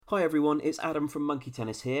Hi everyone, it's Adam from Monkey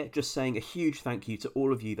Tennis here, just saying a huge thank you to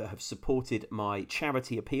all of you that have supported my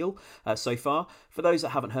charity appeal so far. For those that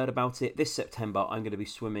haven't heard about it, this September I'm going to be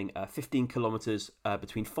swimming 15 kilometres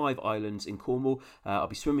between 5 islands in Cornwall. I'll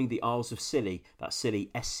be swimming the Isles of Scilly, that's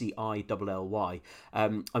Scilly, Scilly.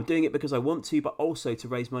 I'm doing it because I want to, but also to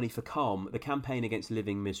raise money for Calm, the campaign against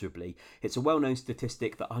living miserably. It's a well-known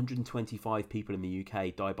statistic that 125 people in the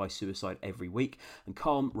UK die by suicide every week, and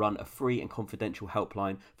Calm run a free and confidential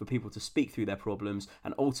helpline for people to speak through their problems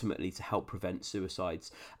and ultimately to help prevent suicides.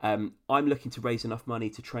 I'm looking to raise enough money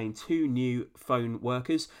to train 2 new phone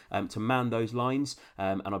workers to man those lines,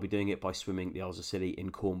 and I'll be doing it by swimming the Isles of Scilly in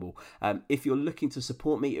Cornwall. If you're looking to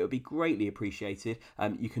support me, it would be greatly appreciated.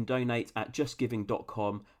 You can donate at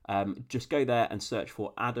justgiving.com. Just go there and search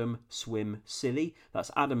for Adam Swim Scilly. That's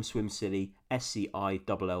Adam Swim Scilly, Scilly.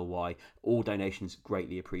 All donations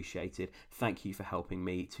greatly appreciated. Thank you for helping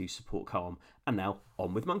me to support Calm. And now,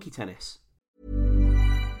 on with Monkey Tennis.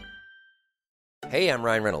 Hey, I'm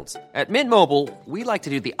Ryan Reynolds. At Mint Mobile, we like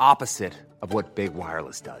to do the opposite of what Big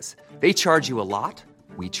Wireless does. They charge you a lot,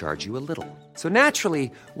 we charge you a little. So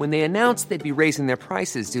naturally, when they announced they'd be raising their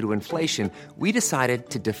prices due to inflation, we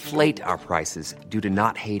decided to deflate our prices due to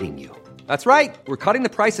not hating you. That's right. We're cutting the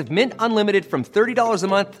price of Mint Unlimited from $30 a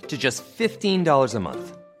month to just $15 a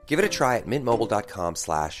month. Give it a try at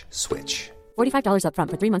mintmobile.com/switch. $45 up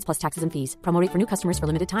front for 3 months plus taxes and fees. Promo rate for new customers for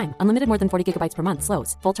limited time. Unlimited more than 40 gigabytes per month.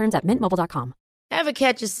 Slows full terms at mintmobile.com. Ever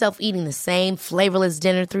catch yourself eating the same flavorless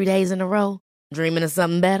dinner 3 days in a row? Dreaming of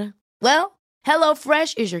something better? Well,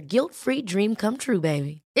 HelloFresh is your guilt-free dream come true,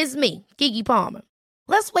 baby. It's me, Keke Palmer.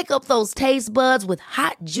 Let's wake up those taste buds with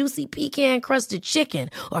hot, juicy pecan-crusted chicken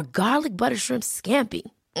or garlic butter shrimp scampi.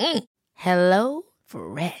 Hello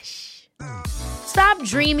Fresh. Stop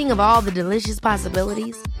dreaming of all the delicious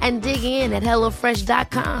possibilities and dig in at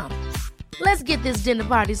HelloFresh.com. Let's get this dinner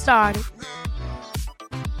party started.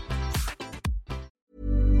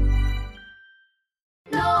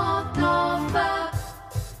 Nova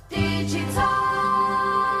Digital.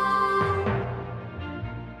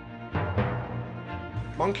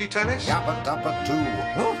 Monkey tennis? Yappa Dappa Doo.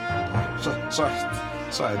 Oh,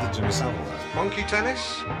 sorry, I did Jimmy Savile there. Monkey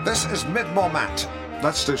tennis? This is Midmore Matt.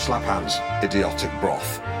 Let's do slap hands. Idiotic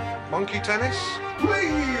broth. Monkey tennis?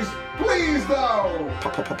 Please though.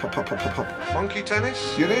 Pop. Monkey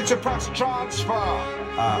tennis? You need to press transfer.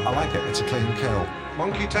 I like it. It's a clean kill.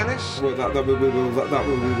 Monkey tennis? Well, we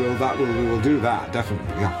will do that,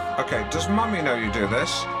 definitely, yeah. Okay, does Mummy know you do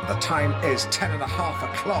this? The time is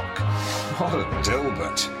 10:30. What a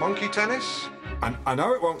dilbert. Monkey tennis? And I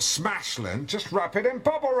know it won't smash, Lynn. Just wrap it in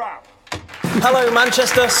bubble wrap. Hello,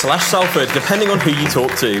 Manchester / Salford, depending on who you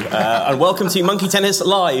talk to. And welcome to Monkey Tennis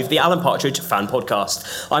Live, the Alan Partridge fan podcast.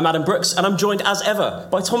 I'm Adam Brooks, and I'm joined as ever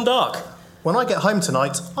by Tom Dark. When I get home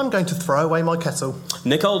tonight, I'm going to throw away my kettle.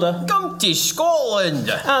 Nick Older. Come to Scotland!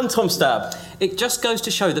 And Tom Stab. It just goes to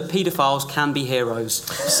show that paedophiles can be heroes.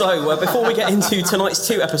 So, before we get into tonight's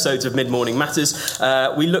 2 episodes of Mid-Morning Matters,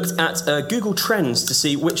 we looked at Google Trends to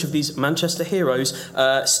see which of these Manchester heroes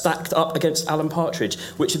stacked up against Alan Partridge.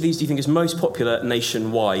 Which of these do you think is most popular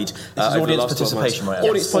nationwide? This is audience participation, right?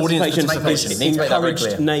 Audience participation is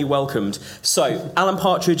encouraged, nay welcomed. So, Alan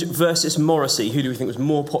Partridge versus Morrissey. Who do we think was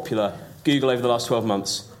more popular? Google over the last 12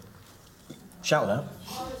 months. Shout out.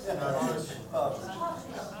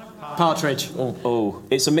 Partridge. Oh,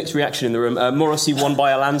 it's a mixed reaction in the room. Morrissey won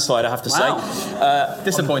by a landslide, I have to say.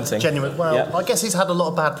 Disappointing. Genuine. Well, Yeah. I guess he's had a lot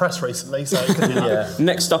of bad press recently, so it could be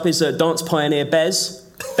Next up is dance pioneer Bez.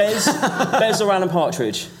 Bez or Alan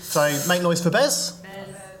Partridge? So, make noise for Bez.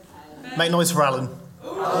 Make noise for Alan.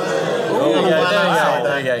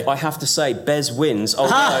 There you go. I have to say, Bez wins,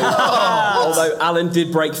 although Alan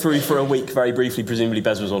did break through for a week very briefly, presumably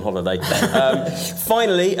Bez was on holiday.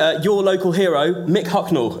 Finally, your local hero, Mick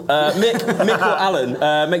Hucknall. Mick or Alan?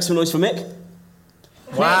 Make some noise for Mick.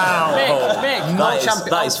 Wow. Mick.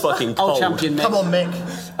 That is fucking cold. Old champion Mick. Come on, Mick.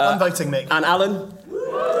 I'm voting Mick. And Alan?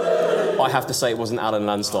 I have to say it wasn't Alan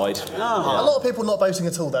landslide. A lot of people not voting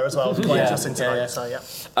at all there as well. Quite interesting tonight. So,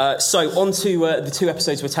 So on to the 2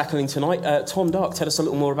 episodes we're tackling tonight. Tom Dark, tell us a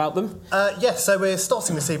little more about them. So we're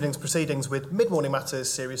starting this evening's proceedings with Mid-Morning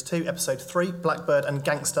Matters Series 2, Episode 3, Blackbird and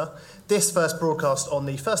Gangster. This first broadcast on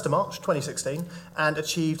the 1st of March 2016 and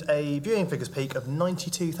achieved a viewing figures peak of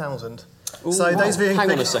 92,000. So those viewing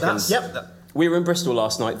Hang on a figures... second. We were in Bristol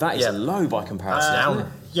last night. That is low by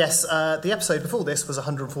comparison. Yes, the episode before this was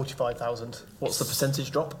 145,000. What's the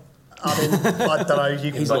percentage drop? I mean, I don't know.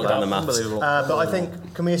 You can He's work not it done out. the maths. But I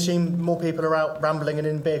think, can we assume more people are out rambling and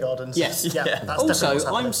in beer gardens? Yes. Yeah. That's definitely Also, what's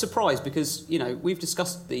happening. I'm surprised because we've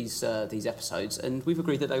discussed these episodes and we've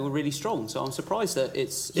agreed that they were really strong. So I'm surprised that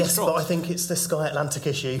it's Yes, dropped. but I think it's the Sky Atlantic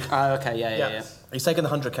issue. Oh, okay, yeah. He's taken the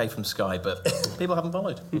 100k from Sky, but people haven't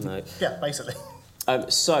followed. No. Yeah, basically.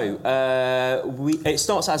 It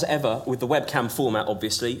starts as ever with the webcam format,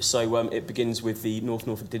 obviously. So it begins with the North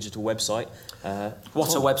Norfolk Digital website.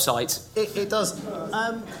 What a website! It does.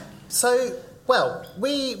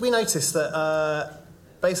 We noticed that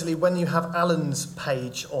basically when you have Alan's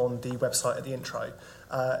page on the website at the intro,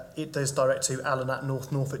 it does direct to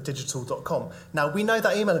alan@northnorfolkdigital.com. Now, we know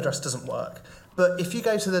that email address doesn't work, but if you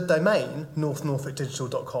go to the domain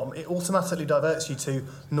northnorfolkdigital.com, it automatically diverts you to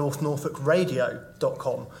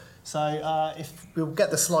northnorfolkradio.com. So if we'll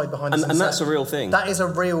get the slide behind us. And that's a real thing. That is a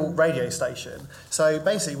real radio station. So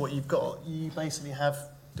basically what you've got, you basically have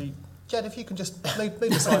the... Jed, if you can just move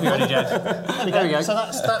the slide. Ready, Jed? There we go. So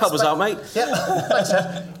that's Help us out, mate. Yeah, thanks,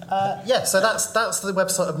 Jed. So that's the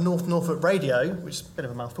website of North Norfolk Radio, which is a bit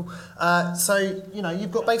of a mouthful.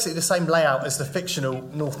 You've got basically the same layout as the fictional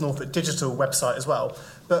North Norfolk Digital website as well.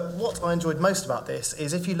 But what I enjoyed most about this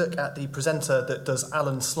is if you look at the presenter that does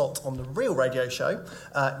Alan's slot on the real radio show,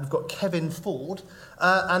 we've got Kevin Ford,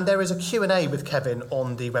 and there is a Q&A with Kevin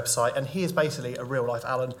on the website, and he is basically a real-life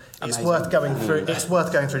Alan. It's worth going through. It's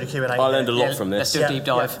worth going through the Q&A. I learned a lot from this. Let's do a deep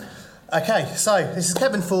dive. Yeah. Okay, so this is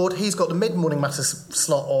Kevin Ford. He's got the Mid-Morning Matters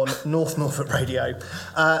slot on North Norfolk Radio.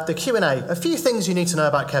 The Q&A. A few things you need to know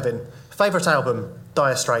about Kevin. Favourite album?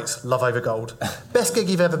 Dire Straits, Love Over Gold. Best gig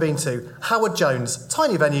you've ever been to? Howard Jones.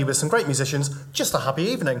 Tiny venue with some great musicians. Just a happy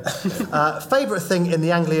evening. Favourite thing in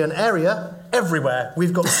the Anglian area? Everywhere.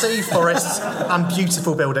 We've got sea, forests and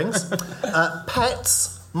beautiful buildings.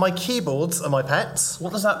 Pets. My keyboards are my pets.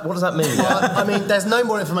 What does that mean? I mean, there's no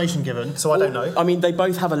more information given, so I don't know. I mean, they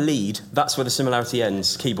both have a lead. That's where the similarity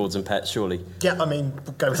ends. Keyboards and pets, surely. Yeah, I mean,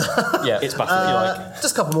 we'll go with that. Yeah, it's baffling. You like.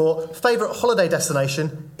 Just a couple more. Favourite holiday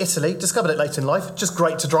destination? Italy. Discovered it late in life. Just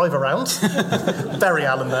great to drive around. Very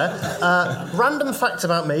Alan there. Random fact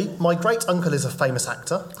about me. My great uncle is a famous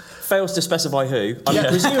actor. Fails to specify who. I mean,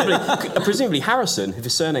 presumably Harrison, if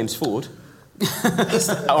his surname's Ford.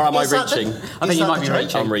 Or am I reaching? I think you might be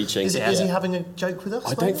reaching. I'm reaching. Is he having a joke with us?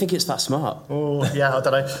 I don't think it's that smart. Oh, yeah, I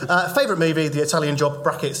don't know. Favourite movie, The Italian Job,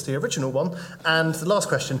 brackets, the original one. And the last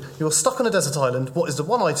question, you're stuck on a desert island. What is the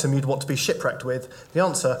one item you'd want to be shipwrecked with? The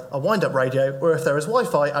answer, a wind-up radio, or if there is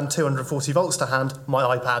Wi-Fi and 240 volts to hand,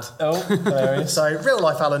 my iPad. Oh, hilarious. So,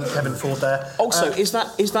 real-life Alan, Kevin Ford there. Also, is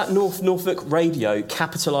that North Norfolk Radio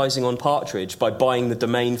capitalising on Partridge by buying the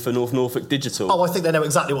domain for North Norfolk Digital? Oh, I think they know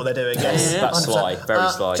exactly what they're doing, yes. That's 100%. sly, very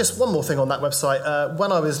sly. Just one more thing on that website.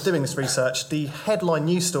 When I was doing this research, the headline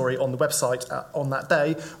news story on the website on that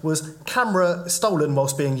day was camera stolen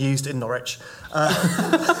whilst being used in Norwich.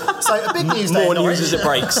 So a big news day More in Norwich. news as it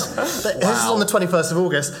breaks. This is on the 21st of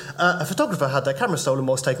August. A photographer had their camera stolen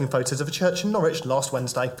whilst taking photos of a church in Norwich last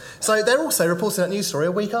Wednesday. So they're also reporting that news story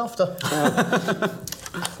a week after.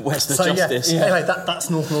 Where's the justice? Yeah. Anyway, that's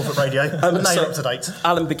North Norfolk Radio. Now you're up to date.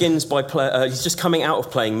 Alan begins by he's just coming out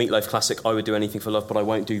of playing Meatloaf classic I Would Do Anything for Love, but I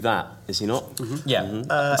Won't Do That. Is he not? Mm-hmm.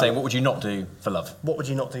 Yeah. Saying, what would you not do for love? What would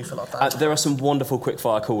you not do for love? There are some wonderful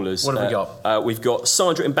quickfire callers. What have we got? We've got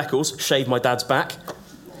Sandra in Beccles, Shave My Dad's Back.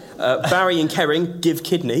 Barry in Kerring, Give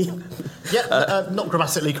Kidney. Yeah, not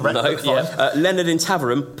grammatically correct. No, but fine. Leonard in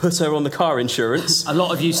Taverham, Put Her on the Car Insurance. A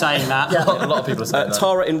lot of you saying that. Yeah. A lot of people are saying that.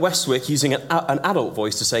 Tara in Westwick using an adult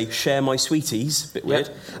voice to say, Share my sweeties. Bit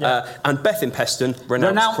weird. And Beth in Peston,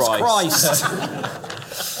 Renounce Christ.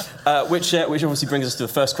 Which obviously brings us to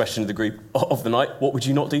the first question of the group of the night. What would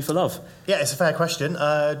you not do for love? Yeah, it's a fair question. Do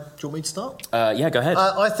you want me to start? Yeah, go ahead.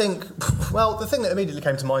 I think, well, the thing that immediately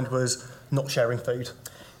came to mind was not sharing food.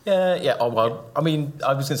 Yeah. Oh, well, I mean,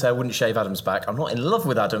 I was going to say I wouldn't shave Adam's back. I'm not in love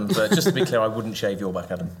with Adam, but just to be clear, I wouldn't shave your back,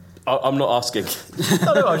 Adam. I'm not asking.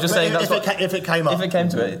 No, I was just saying that's if it came up. If it came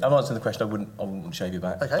to it, I'm answering the question. I wouldn't shave your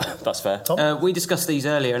back. Okay. That's fair. Tom? We discussed these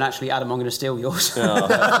earlier, and actually, Adam, I'm going to steal yours.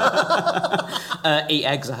 Eat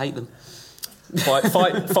eggs, I hate them.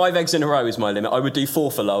 Five eggs in a row is my limit. I would do 4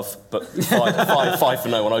 for love, but five for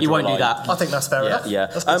no one. You won't do that. I think that's fair enough. Yeah.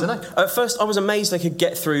 That's good to know. At first, I was amazed they could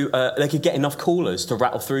get through. They could get enough callers to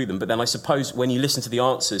rattle through them. But then I suppose when you listen to the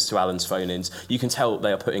answers to Alan's phone-ins, you can tell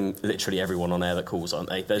they are putting literally everyone on air that calls, aren't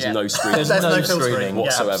they? There's no screening. There's no screening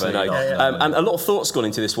whatsoever. Yeah, no. And a lot of thought's gone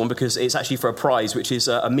into this one because it's actually for a prize, which is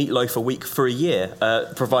a meatloaf a week for a year,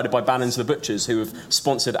 provided by Bannon's the Butchers, who have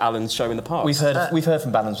sponsored Alan's show in the past. We've heard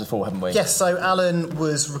from Bannon's before, haven't we? Yes, so Alan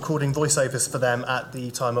was recording voiceovers for them at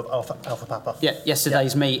the time of Alpha Papa. Yeah,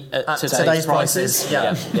 yesterday's meat at today's prices.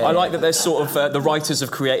 Yeah. I like that there's sort of the writers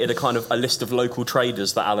have created a list of local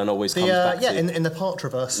traders that Alan always comes back to. Yeah, in the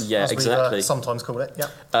Partraverse, as exactly. we sometimes call it. Yeah.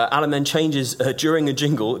 Alan then changes during a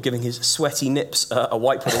jingle, giving his sweaty nips a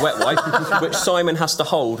wipe with a wet wipe, which Simon has to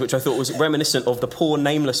hold, which I thought was reminiscent of the poor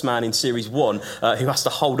nameless man in Series 1 who has to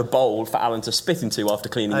hold a bowl for Alan to spit into after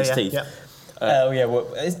cleaning his teeth. Yeah. Well,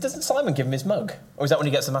 doesn't Simon give him his mug? Or is that when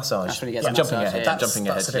he gets the massage? That's when he gets the massage. Jumping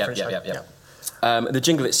ahead. Yeah. The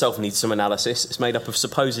jingle itself needs some analysis. It's made up of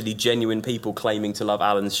supposedly genuine people claiming to love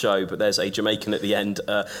Alan's show, but there's a Jamaican at the end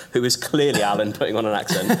who is clearly Alan putting on an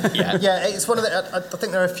accent. Yeah, it's one of the... I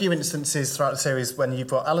think there are a few instances throughout the series when you've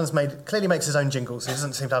got... Alan's clearly makes his own jingles. He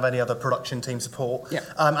doesn't seem to have any other production team support. Yeah.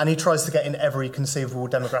 And he tries to get in every conceivable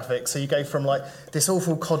demographic. So you go from, like, this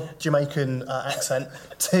awful cod Jamaican accent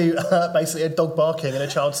to basically a dog barking and a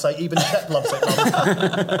child saying, even Shep loves it.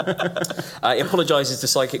 He apologises to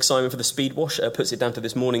Psychic Simon for the speed wash, puts it down to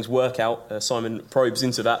this morning's workout. Simon probes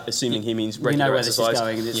into that, assuming he means regular we know where exercise. This is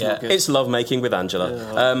going and it's not good. It's lovemaking with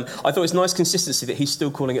Angela. I thought it's nice consistency that he's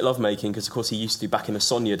still calling it lovemaking, because of course he used to back in the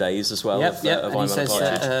Sonia days as well. Of and he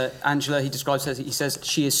says Angela, he describes her, he says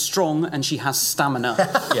she is strong and she has stamina.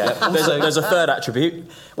 There's a third attribute.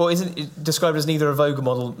 Well, isn't it described as neither a Vogue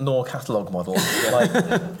model nor catalogue model?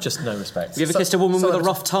 Like, just no respect. Have you ever kissed a woman with a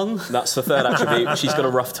rough tongue? That's the third attribute. She's got a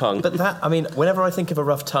rough tongue. But that, I mean, whenever I think of a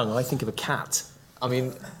rough tongue, I think of a cat. I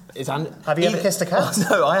mean, have you ever kissed a cat? Oh,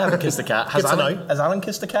 no, I haven't kissed a cat. Has Alan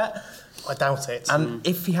kissed a cat? I doubt it. And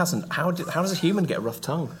if he hasn't, how does a human get a rough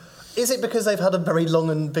tongue? Is it because they've had a very long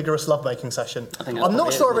and vigorous lovemaking session? I'm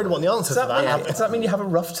not sure I really want the answer to that. Yeah. Does that mean you have a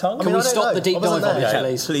rough tongue? Can we stop the deep dive on it,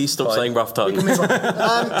 please? Please stop saying rough tongue.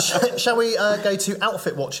 Shall we go to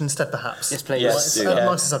Outfit Watch instead, perhaps? Yes, please. Yes, a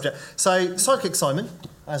nicer subject. So, Psychic Simon,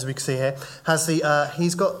 as we can see here, has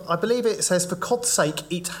he's got, I believe it says, "For Cod's sake,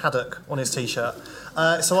 eat haddock" on his T-shirt.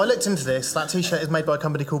 So I looked into this. That T-shirt is made by a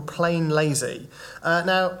company called Plain Lazy.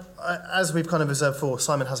 Now, as we've kind of observed before,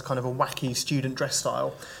 Simon has a kind of a wacky student dress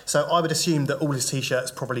style. So I would assume that all his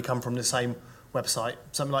T-shirts probably come from the same website.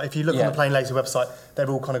 Something like, if you look on the Plain Lazy website, they've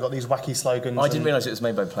all kind of got these wacky slogans. I didn't realise it was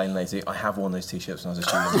made by Plain Lazy. I have worn those T-shirts when I was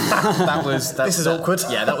a student. This is awkward.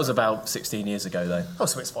 Yeah, that was about 16 years ago, though. Oh,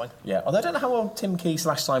 so it's fine. Yeah, although I don't know how old Tim Key /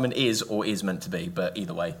 Simon is or is meant to be, but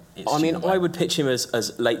either way, it's... I mean, I would pitch him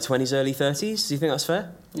as late 20s, early 30s. Do you think that's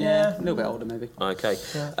fair? Yeah, a little bit older, maybe. Okay.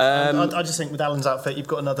 Yeah. I just think with Alan's outfit, you've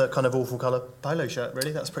got another kind of awful colour polo shirt,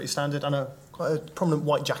 really. That's pretty standard. And quite a prominent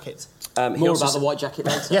white jacket. More about the white jacket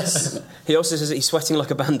later. Yes. He also says that he's sweating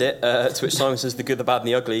like a bandit, to which Simon says the good, the bad and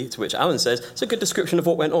the ugly, to which Alan says it's a good description of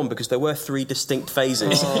what went on because there were 3 distinct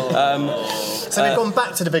phases. So we've gone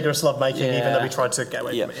back to the vigorous lovemaking, even though we tried to get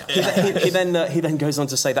away from it. He then goes on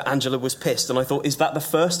to say that Angela was pissed, and I thought, is that the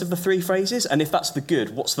first of the 3 phrases? And if that's the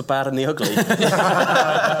good, what's the bad and the ugly?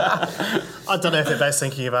 I don't know if it bears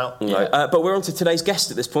thinking about. Right. But we're on to today's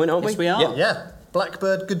guest at this point, aren't we? Yes, we are. Yeah.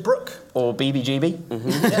 Blackbird Goodbrook. Or BBGB.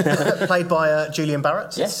 Mm-hmm. Played by Julian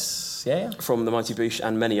Barrett. Yes. Yeah. From The Mighty Boosh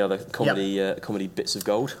and many other comedy bits of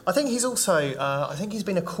gold. I think he's also, he's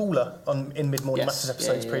been a caller in Mid-Morning Matters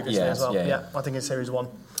episodes previously as well. Yeah, I think in Series 1.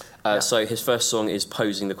 So his first song is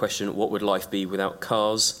posing the question, what would life be without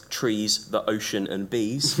cars, trees, the ocean and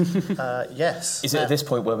bees? Yes. Is it at this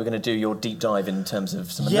point where we're going to do your deep dive in terms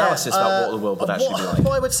of some analysis about what the world would actually be like?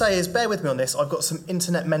 What I would say is, bear with me on this, I've got some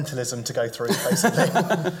internet mentalism to go through, basically.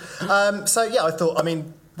 I thought, I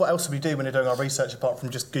mean, what else would we do when we're doing our research apart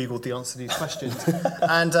from just Google the answer to these questions?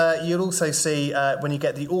 And you'll also see when you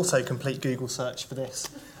get the autocomplete Google search for this.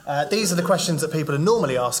 These are the questions that people are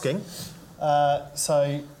normally asking.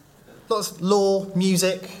 Lots of law,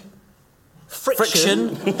 music,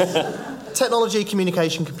 friction. Technology,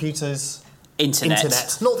 communication, computers,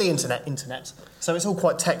 internet. Not the internet. So it's all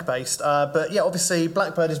quite tech-based. But yeah, obviously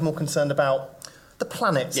Blackbird is more concerned about the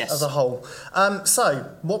planet as a whole.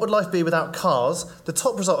 So, what would life be without cars? The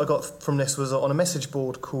top result I got from this was on a message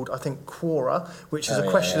board called, I think, Quora, which is a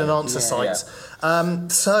question and answer site.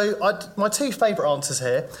 My 2 favourite answers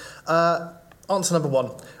here. Answer number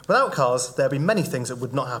 1. Without cars, there'd be many things that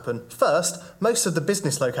would not happen. First, most of the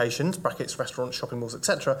business locations, brackets, restaurants, shopping malls,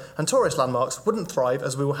 etc., and tourist landmarks wouldn't thrive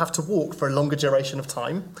as we will have to walk for a longer duration of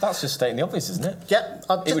time. That's just stating the obvious, isn't it? Yeah,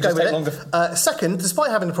 it would just take longer. Second, despite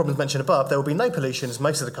having the problems mentioned above, there will be no pollution as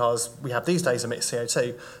most of the cars we have these days emit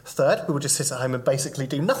CO2. Third, we would just sit at home and basically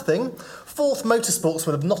do nothing. Fourth, motorsports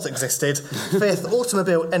would have not existed. Fifth,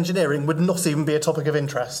 automobile engineering would not even be a topic of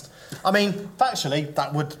interest. I mean, factually,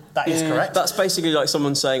 that is correct. That's basically like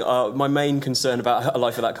someone saying, my main concern about A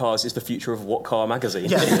Life Without Cars is the future of What Car magazine.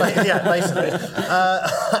 Yeah, basically.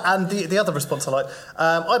 And the other response I like,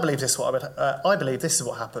 I believe this is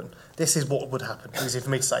what happened. This is what would happen. Easy for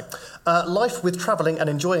me to say. Life with travelling and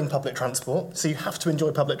enjoying public transport. So you have to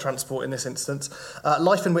enjoy public transport in this instance.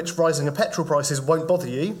 Life in which rising of petrol prices won't bother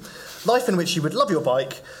you. Life in which you would love your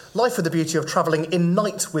bike. Life with the beauty of travelling in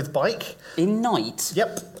night with bike. In night?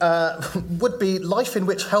 Yep. Would be life in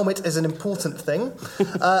which helmet is an important thing.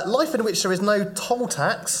 Life in which there is no toll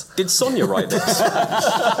tax. Did Sonia write this?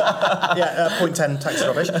 Yeah, point 10, tax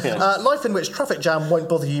rubbish. Life in which traffic jam won't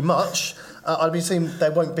bother you much. I'd be assuming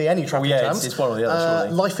there won't be any traffic jams. It's one or the other,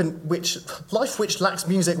 surely. Life which lacks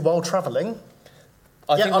music while travelling.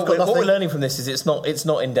 I think what we're learning from this is it's not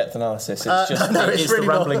in-depth analysis. It's just it's really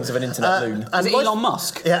the ramblings of an internet loon. Is it Elon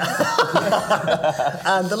Musk? Yeah.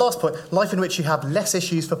 And the last point: life in which you have less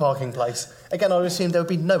issues for parking place. Again, I would assume there would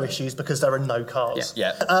be no issues because there are no cars.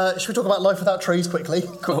 Yeah. Should we talk about life without trees quickly?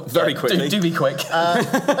 Very quickly. Do be quick.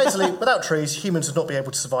 Basically, without trees, humans would not be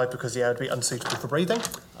able to survive because the air would be unsuitable for breathing.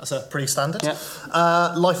 That's pretty standard. Yeah.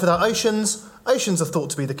 Life without oceans. Oceans are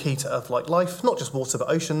thought to be the key to Earth-like life, not just water, but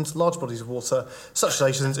oceans. Large bodies of water, such as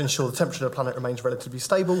oceans, ensure the temperature of the planet remains relatively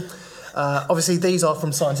stable. Obviously, these are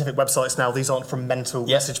from scientific websites now. These aren't from mental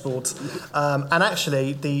message boards. And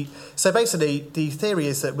actually, the theory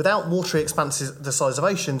is that without watery expanses the size of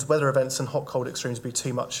oceans, weather events and hot-cold extremes would be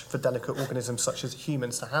too much for delicate organisms such as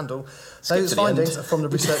humans to handle. Those findings are from the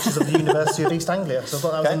researchers of the University of East Anglia. So I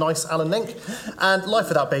thought that was a nice Alan link. And life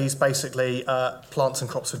without bees, basically, plants and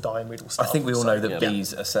crops would die and we'd all starve. I think we all know that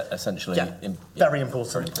bees are essentially... very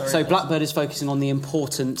important. So Blackbird is focusing on the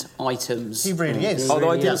important items. He really is.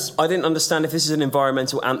 Although I didn't understand if this is an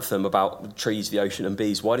environmental anthem about trees, the ocean and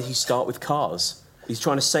bees, why did he start with cars? He's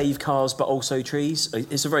trying to save cars but also trees.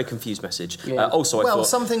 It's a very confused message. Yeah. I thought...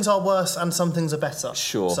 some things are worse and some things are better.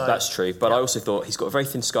 Sure, so, that's true. But I also thought he's got a very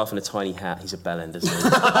thin scarf and a tiny hat. He's a bellend, isn't he?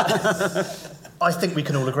 I think we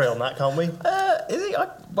can all agree on that, can't we? Is he?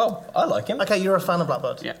 I like him. Okay, you're a fan of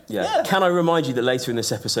Blackbird. Yeah. Can I remind you that later in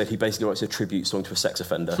this episode he basically writes a tribute song to a sex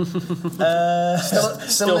offender?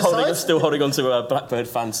 Still holding on to a Blackbird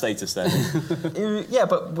fan status there. Yeah,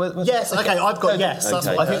 but... yes, okay, I've got yes.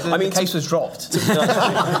 Okay. I think the case was dropped.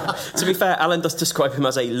 To be fair, Alan does describe him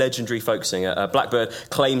as a legendary folk singer. Blackbird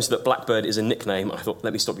claims that Blackbird is a nickname. I thought,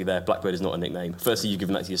 let me stop you there. Blackbird is not a nickname. Firstly, you've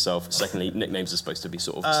given that to yourself. Secondly, nicknames are supposed to be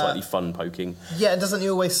sort of slightly fun-poking. Yeah, and doesn't he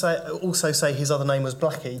also say his other name was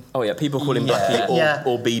Blackie? Oh, yeah, people call him Blackie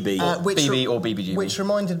or BB. BB or BBG. Which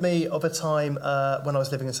reminded me of a time when I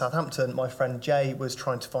was living in Southampton. My friend Jay was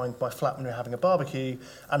trying to find my flat when we were having a barbecue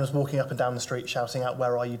and was walking up and down the street shouting out,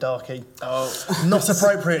 "Where are you, Darkie?" Oh. Not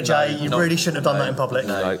appropriate, Jay. You really shouldn't have done that in public.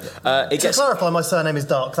 No. To clarify, my surname is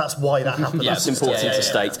Dark. That's why that happened. Yeah, it's important to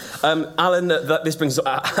state. Alan, this brings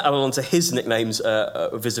Alan on to his nicknames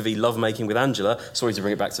vis-a-vis lovemaking with Angela. Sorry to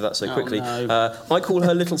bring it back to that so quickly. No. I call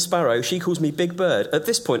her Little Sparrow. She calls me Big Bird. At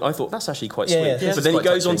this point, I thought that's actually quite sweet. Yeah, but then he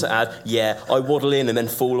goes on to add, I waddle in and then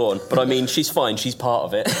fall on. But I mean, she's fine. She's part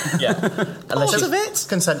of it. Yeah. Unless it's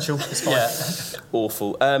consensual. It's fine. Yeah.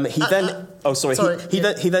 Awful. He then... Oh, sorry. He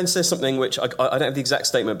then says something which I don't have the exact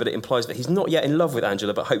statement, but it implies that he's not yet in love with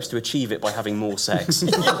Angela, but hopes to achieve it by having more sex.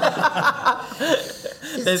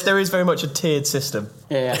 There is very much a tiered system.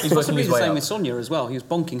 Yeah. He's working his the way same up. with Sonia as well. He was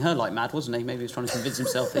bonking her like mad, wasn't he? Maybe he was trying to convince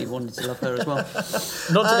himself that he wanted to love her as well.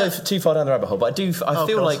 Not to go too far down the rabbit hole, but I feel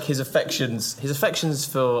course. like his affections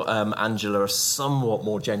for Angela are somewhat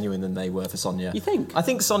more genuine than they were for Sonia. You think? I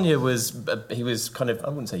think Sonia was kind of, I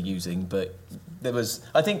wouldn't say using, but there was.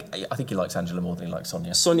 I think he likes Angela more than he likes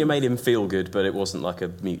Sonia. Sonia made him feel good, but it wasn't like a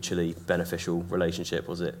mutually beneficial relationship,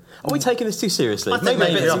 was it? Are we taking this too seriously? I think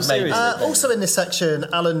maybe. a bit too seriously. Also in this section,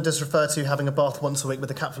 Alan does refer to having a bath once a week with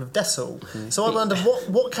a capful of Dettol. Mm-hmm. So I wonder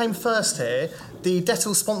what came first here, the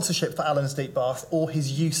Dettol sponsorship for Alan's deep bath or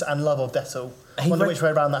his use and love of Dettol? I wonder which way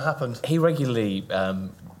around that happened. He regularly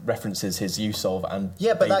references his use of and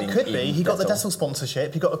yeah, but that could be. in He got the Dettol. Dettol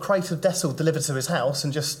sponsorship. He got a crate of Dettol delivered to his house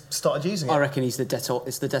and just started using it. I reckon it's the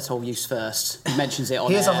Dettol use first. He mentions it on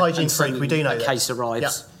He is air, a hygiene and freak, we do know a this. case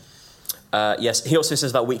arrives. Yes, he also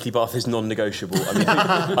says that weekly bath is non-negotiable. I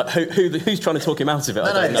mean, who's trying to talk him out of it?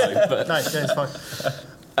 I don't know. But No, it's fine.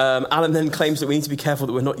 Alan then claims that we need to be careful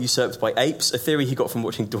that we're not usurped by apes, a theory he got from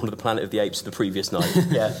watching Dawn of the Planet of the Apes the previous night.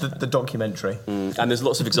 Yeah, the documentary. And there's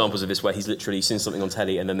lots of examples of this where he's literally seen something on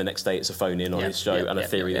telly and then the next day it's a phone-in on his show and a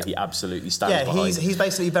theory that he absolutely stands behind. He's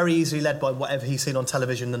basically very easily led by whatever he's seen on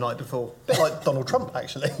television the night before. A bit like Donald Trump,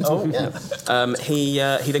 actually. Oh, yeah.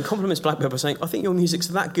 He then compliments Blackbird by saying, I think your music's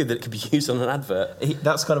that good that it could be used on an advert.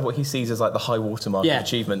 That's kind of what he sees as like the high watermark of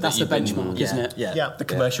achievement. That's the benchmark, isn't it? Yeah. The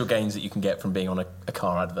commercial gains that you can get from being on a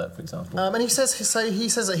car advert, for example. And he says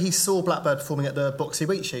that he saw Blackbird performing at the Boxy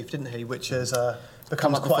Wheat Sheaf, didn't he? Which has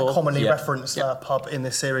become quite a commonly referenced pub in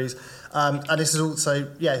this series. And this is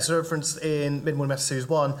also, it's a reference in Mid-Morning Matter Series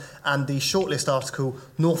 1 and the shortlist article,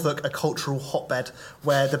 Norfolk, a Cultural Hotbed,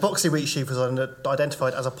 where the Boxy Wheat Sheaf was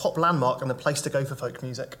identified as a pop landmark and a place to go for folk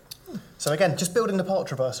music. So again, just building the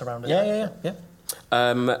Partreverse around it. Yeah.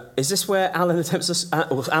 Is this where Alan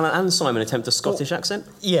Alan and Simon attempt a Scottish accent?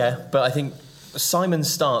 Yeah, but I think Simon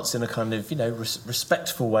starts in a kind of,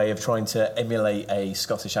 respectful way of trying to emulate a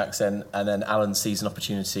Scottish accent, and then Alan sees an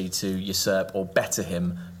opportunity to usurp or better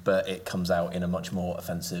him, but it comes out in a much more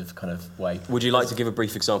offensive kind of way. Would you like to give a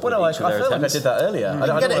brief example of each of their attempts? I feel like I did that earlier. I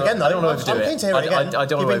don't know if to do it. I'm keen to hear it again.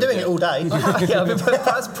 You've been doing it all day.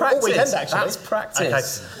 That's practice. All weekend, actually. That's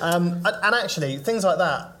practice. Okay. And actually, things like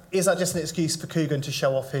that, is that just an excuse for Coogan to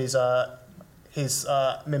show off his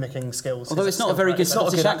mimicking skills? Although it's not a very good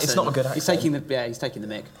Scottish accent. It's not a good accent. He's taking the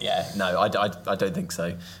mick. Yeah, no, I don't think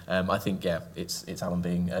so. I think, it's Alan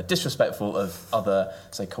being disrespectful of other,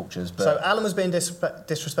 say, cultures. But... So Alan was being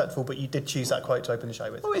disrespectful, but you did choose that quote to open the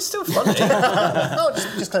show with. Oh, it's still funny.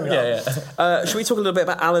 just clear it up. Should we talk a little bit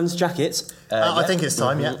about Alan's jacket? I think it's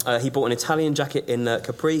time, He bought an Italian jacket in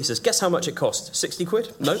Capri. He says, guess how much it cost? 60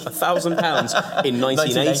 quid? No, £1,000 in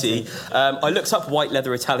 1980. I looked up white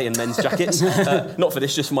leather Italian men's jackets. Not for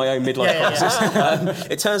this, just for my own midlife crisis.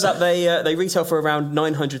 It turns out they retail for around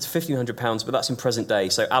 £900 to £1,500, but that's in present day,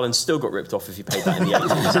 so Alan still got ripped off if he paid that in the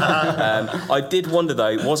 80s. I did wonder,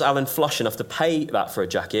 though, was Alan flush enough to pay that for a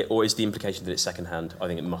jacket, or is the implication that it's second-hand? I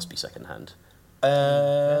think it must be second-hand.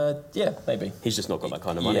 Yeah, maybe. He's just not got that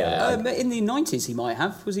kind of money. In the 90s he might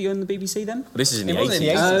have. Was he on the BBC then? This is in the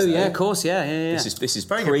 80s. Oh, yeah, of course, yeah. This is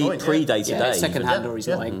pre-day to day. Second-hand, or he's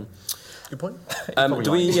lying. Good point.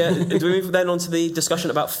 Do we move then on to the discussion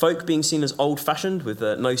about folk being seen as old-fashioned with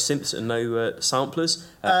no synths and no samplers?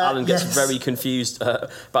 Alan gets very confused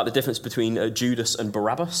about the difference between Judas and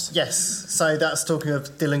Barabbas. Yes, so that's talking of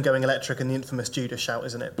Dylan going electric and the infamous Judas shout,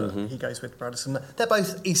 isn't it? But he goes with Barabbas. And they're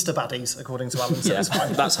both Easter baddies, according to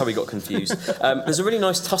Alan. That's how he got confused. There's a really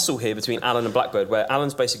nice tussle here between Alan and Blackbird, where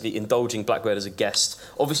Alan's basically indulging Blackbird as a guest,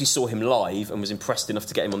 obviously saw him live and was impressed enough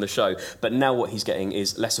to get him on the show, but now what he's getting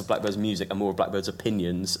is less of Blackbird's music and more of Blackbird's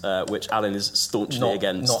opinions, which Alan is staunchly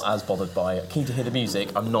against. Not as bothered by it. Keen to hear the music,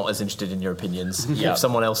 I'm not as interested in your opinions. If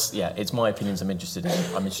someone else, it's my opinions I'm interested in.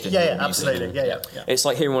 I'm interested in your music. Absolutely. Yeah. It's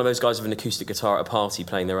like hearing one of those guys with an acoustic guitar at a party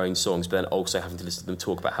playing their own songs, but then also having to listen to them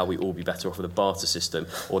talk about how we all be better off with a barter system,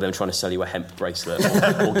 or them trying to sell you a hemp bracelet,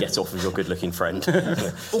 or get off with your good-looking friend.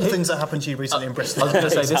 All things that happened to you recently in Bristol. I was going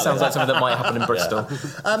to say, this sounds like something that might happen in Bristol.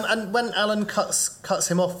 And when Alan cuts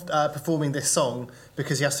him off performing this song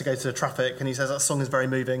because he has to go to the traffic, and he says that song is very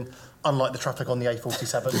moving, unlike the traffic on the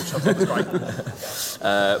A47, which I thought was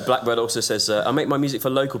great. Blackbird also says, I make my music for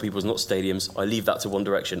local peoples, not stadiums. I leave that to One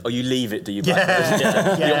Direction. Oh, you leave it, do you, Blackbird?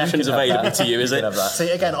 The option's available to you, is it? See,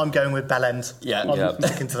 again, I'm going with Bell End. I'm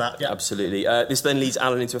sticking to that. Absolutely. This then leads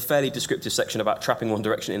Alan into a fairly descriptive section about trapping One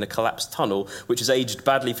Direction in a collapsed tunnel, which has aged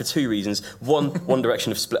badly for two reasons. One, One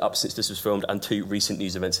Direction have split up since this was filmed, and two, recent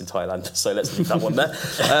news events in Thailand. So let's leave that one there.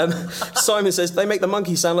 Simon says, they make the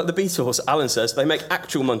monkeys sound like the Beatles. Alan says, they make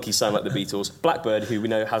actual monkeys sound like the Beatles. Blackbird, who we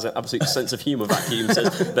know has an absolute sense of humour vacuum,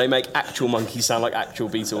 says they make actual monkeys sound like actual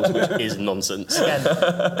Beatles, which is nonsense. Again,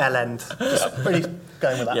 Bell End. Just really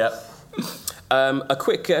going with that. Yeah. A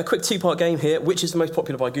quick two-part game here. Which is the most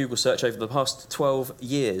popular by Google search over the past 12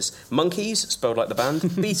 years? Monkeys, spelled like the band.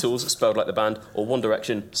 Beatles, spelled like the band. Or One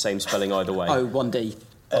Direction, same spelling either way. Oh, 1D.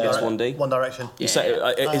 Yes, 1D. One Direction. You say,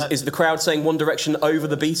 is the crowd saying One Direction over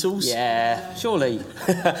the Beatles? Yeah, surely.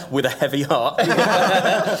 With a heavy heart.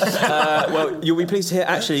 Well, you'll be pleased to hear,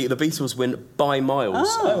 actually, the Beatles win by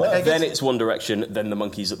miles. Then it's One Direction, then the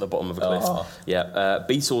Monkeys at the bottom of a cliff.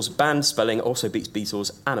 Beatles band spelling also beats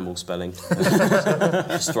Beatles animal spelling.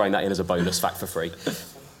 Just throwing that in as a bonus fact for free.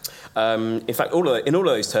 In fact, in all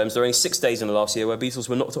of those terms, there are only 6 days in the last year where Beatles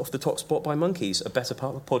were knocked off the top spot by Monkeys. A better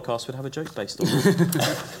part of the podcast would have a joke based on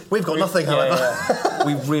it. We've got nothing, however.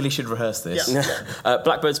 We really should rehearse this.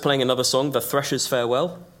 Blackbird's playing another song, The Thresher's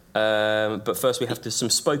Farewell. But first we have some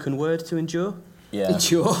spoken word to endure. Yeah.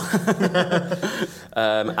 Sure.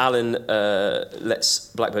 Alan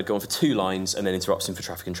lets Blackbird go on for 2 lines and then interrupts him for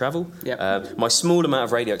traffic and travel. Yep. My small amount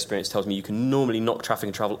of radio experience tells me you can normally knock traffic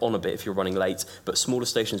and travel on a bit if you're running late, but smaller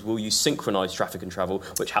stations will use synchronised traffic and travel,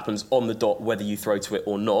 which happens on the dot whether you throw to it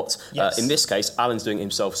or not. Yes. In this case, Alan's doing it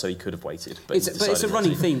himself, so he could have waited. But it's a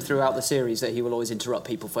running theme throughout the series that he will always interrupt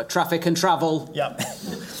people for traffic and travel. Yeah,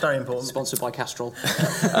 very important. Sponsored by Castrol.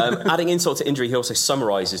 Adding insult to injury, he also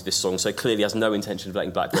summarises this song, so clearly has no intention of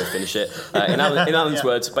letting Blackbird finish it. In Alan's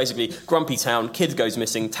words, basically, grumpy town, kid goes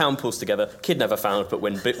missing, town pulls together, kid never found, but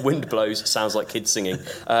when wind blows, sounds like kids singing.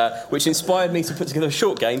 Which inspired me to put together a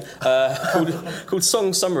short game called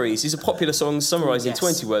Song Summaries. These are popular songs summarised in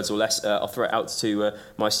 20 words or less. I'll throw it out to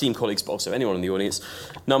my esteemed colleagues, but also anyone in the audience.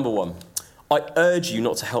 Number 1. I urge you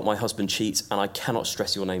not to help my husband cheat, and I cannot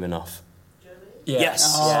stress your name enough. Yeah.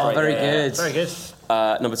 Yes. Oh, very good. Very good.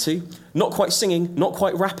 Number 2, not quite singing, not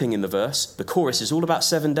quite rapping in the verse. The chorus is all about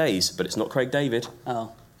 7 days, but it's not Craig David.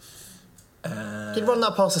 Oh. Can you run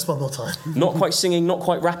that past us one more time? Not quite singing, not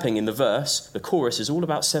quite rapping in the verse. The chorus is all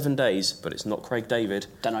about 7 days, but it's not Craig David.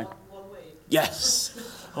 Don't know. Yes.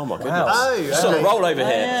 Oh my goodness. Oh, Sort of roll over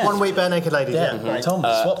here. 1 week bare naked lady. Yeah. Right. Tom,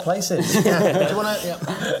 swap places. Do you want to?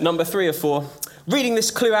 Yeah. Number 3 or 4. Reading this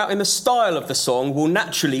clue out in the style of the song will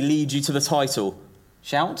naturally lead you to the title.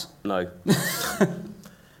 Shout? No.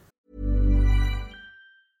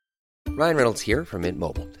 Ryan Reynolds here from Mint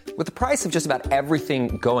Mobile. With the price of just about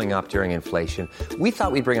everything going up during inflation, we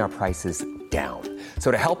thought we'd bring our prices down.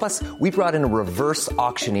 So to help us, we brought in a reverse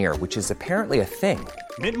auctioneer, which is apparently a thing.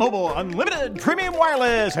 Mint Mobile Unlimited Premium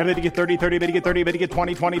Wireless. How to get 30, 30, bit to get 30, bit to get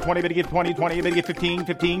 20, 20, 20, bit to get 20, 20, bit to get 15,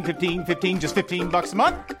 15, 15, 15, just $15 a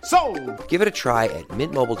month? Sold! Give it a try at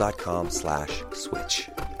mintmobile.com/switch.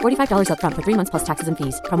 $45 up front for 3 months plus taxes and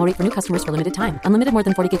fees. Promo rate for new customers for limited time. Unlimited more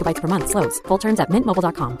than 40 gigabytes per month. Slows full terms at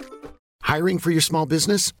mintmobile.com. Hiring for your small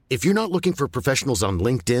business? If you're not looking for professionals on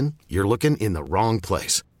LinkedIn, you're looking in the wrong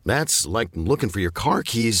place. That's like looking for your car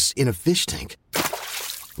keys in a fish tank.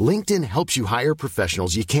 LinkedIn helps you hire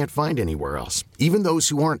professionals you can't find anywhere else, even those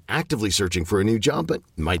who aren't actively searching for a new job but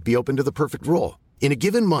might be open to the perfect role. In a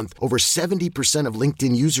given month, over 70% of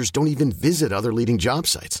LinkedIn users don't even visit other leading job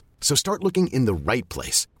sites. So start looking in the right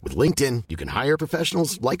place. With LinkedIn, you can hire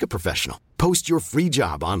professionals like a professional. Post your free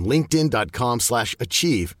job on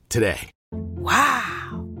linkedin.com/achieve today.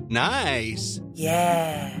 Wow. Nice.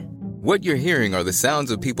 Yeah. What you're hearing are the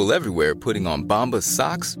sounds of people everywhere putting on Bombas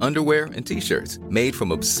socks, underwear, and T-shirts made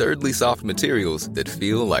from absurdly soft materials that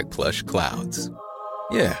feel like plush clouds.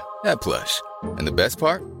 Yeah, that plush. And the best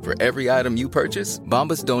part? For every item you purchase,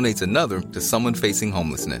 Bombas donates another to someone facing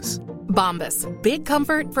homelessness. Bombas. Big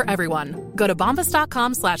comfort for everyone. Go to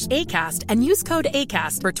bombas.com/ACAST and use code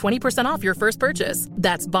ACAST for 20% off your first purchase.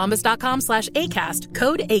 That's bombas.com/ACAST.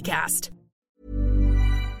 Code ACAST.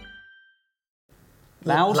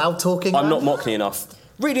 Loud talking. I'm not mockney enough.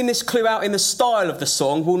 Reading this clue out in the style of the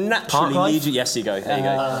song will naturally lead you... Yes, there you go. There you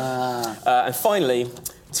go. And finally...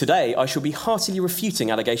 Today, I shall be heartily refuting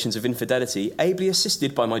allegations of infidelity, ably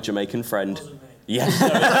assisted by my Jamaican friend. Yes.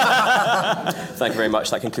 Thank you very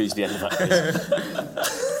much. That concludes the end of that quiz.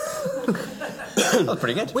 That's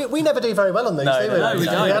pretty good. We never do very well on these, do we? No, we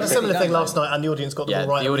don't. We had a similar thing last night, and the audience got them all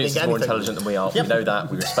right. The audience is more intelligent than we are. Yep. We know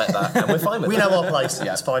that. We respect that, and we're fine with it. We know our place.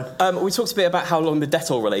 It's fine. We talked a bit about how long the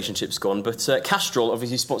Dettol relationship's gone, but Castrol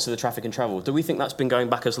obviously sponsored the traffic and travel. Do we think that's been going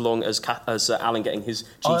back as long as Alan getting his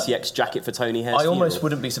GTX jacket for Tony Hare's I almost funeral?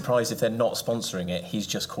 wouldn't be surprised if they're not sponsoring it. He's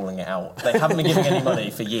just calling it out. They haven't been giving any money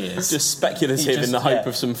for years. Just speculative in the hope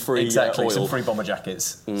of some free exactly, oil. some free bomber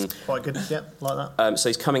jackets. Quite good, yeah, like that. So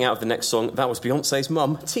he's coming out of the next song. That was Beyonce's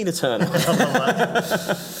mum, Tina Turner. I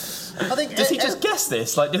think, does he just guess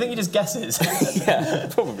this? Like, do you think he just guesses? Yeah,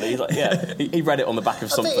 probably. Like, yeah, he read it on the back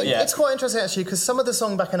of something. It's quite interesting actually because some of the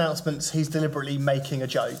song back announcements he's deliberately making a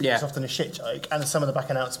joke. Yeah. It's often a shit joke, and some of the back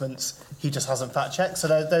announcements he just hasn't fact checked. So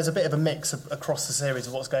there's a bit of a mix across the series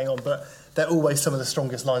of what's going on, but they're always some of the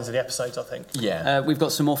strongest lines of the episodes, I think. Yeah. We've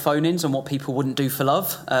got some more phone-ins on what people wouldn't do for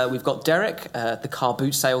love. We've got Derek, the car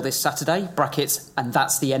boot sale this Saturday, brackets, and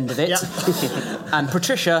that's the end of it. Yep. And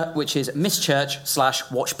Patricia, which is Miss Church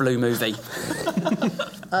 / watch Blue movie.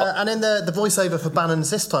 And in the voiceover for Bannon's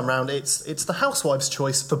this time round, it's the housewife's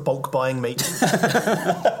choice for bulk buying meat.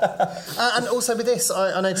 And also with this,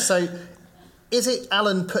 I noticed, so is it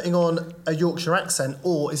Alan putting on a Yorkshire accent,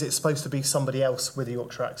 or is it supposed to be somebody else with a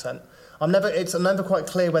Yorkshire accent? It's never quite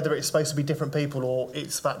clear whether it's supposed to be different people or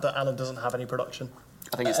it's the fact that Alan doesn't have any production.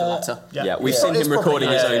 I think it's the latter. Yeah, we've seen him recording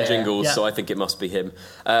his own jingles, yeah. so I think it must be him.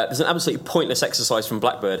 There's an absolutely pointless exercise from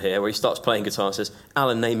Blackbird here where he starts playing guitar and says,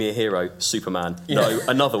 Alan, name me a hero. Superman. No,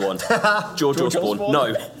 another one. George Osborne.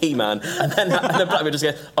 No, He-Man. And then Blackbird just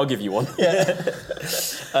goes, I'll give you one.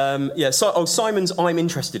 Simon's I'm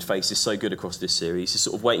interested face is so good across this series. He's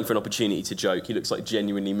sort of waiting for an opportunity to joke. He looks like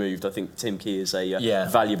genuinely moved. I think Tim Key is a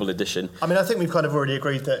valuable addition. I mean, I think we've kind of already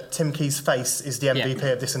agreed that Tim Key's face is the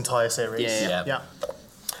MVP of this entire series. Yeah.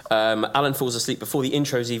 Alan falls asleep before the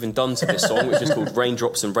intro's even done to this song, which is called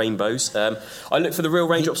Raindrops and Rainbows. I looked for the real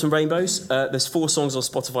Raindrops and Rainbows. There's 4 songs on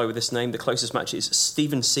Spotify with this name. The closest match is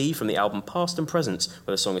Stephen C. from the album Past and Present,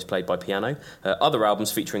 where the song is played by piano. Other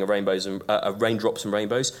albums featuring Raindrops and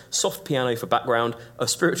Rainbows, Soft Piano for Background, A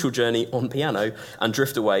Spiritual Journey on Piano, and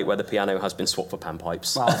Drift Away, where the piano has been swapped for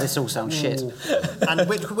panpipes. Wow, this all sounds shit. And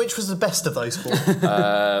which was the best of those 4?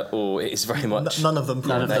 It is very much... None of them.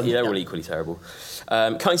 They're all equally terrible.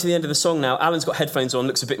 Cutting to the end of the song now, Alan's got headphones on,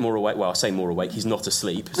 looks a bit more awake. Well, I say more awake, he's not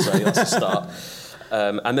asleep, so that's a start.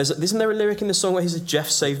 And isn't there a lyric in the song where he says, Jeff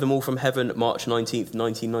saved them all from heaven March 19th,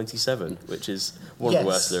 1997, which is one of the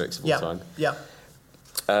worst lyrics of all time. Yeah.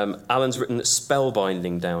 Alan's written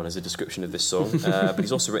spellbinding down as a description of this song, but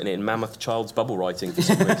he's also written it in mammoth child's bubble writing for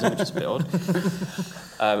some reason, which is a bit odd.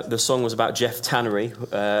 The song was about Jeff Tannery, who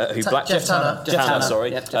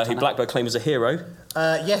Blackbird claimed was a hero.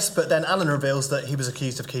 Yes, but then Alan reveals that he was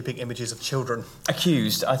accused of keeping images of children.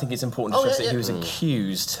 Accused? I think it's important to stress that he was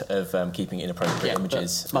accused of keeping inappropriate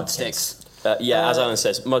images. Mudsticks. As Alan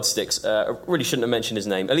says, Mudsticks. Really shouldn't have mentioned his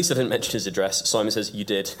name. At least I didn't mention his address. Simon says, you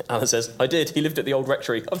did. Alan says, I did. He lived at the old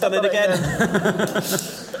rectory. I've done it again.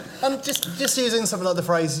 And just using something like the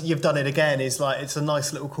phrase "you've done it again" is like it's a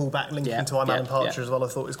nice little callback linking to I'm Alan Partridge as well. I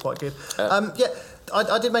thought it was quite good.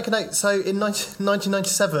 I did make a note. So in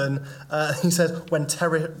 1997, he says when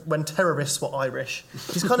terrorists were Irish.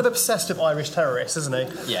 He's kind of obsessed with Irish terrorists, isn't he?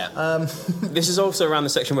 Yeah. This is also around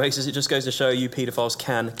the section where he says it just goes to show you paedophiles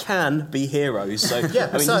can be heroes. So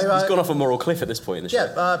he's gone off a moral cliff at this point in the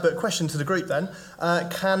show. Yeah, but question to the group then: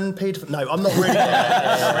 can paedophiles? No, I'm not really.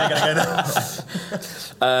 Going to go there.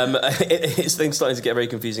 It's things starting to get very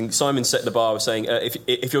confusing. Simon set the bar saying,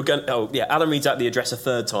 if you're going... Alan reads out the address a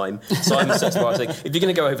third time. Simon sets the bar saying, if you're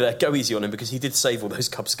going to go over there, go easy on him because he did save all those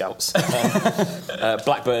Cub Scouts.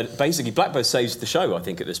 Blackbird saves the show, I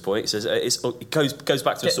think, at this point. It says it goes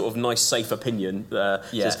back to a sort of nice, safe opinion.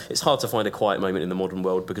 Says, it's hard to find a quiet moment in the modern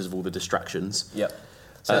world because of all the distractions. Yep.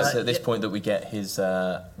 So it's at this point that we get his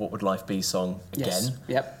What Would Life Be song again,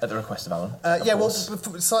 at the request of Alan.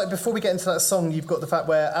 Before we get into that song, you've got the fact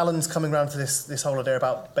where Alan's coming around to this whole idea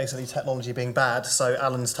about basically technology being bad, so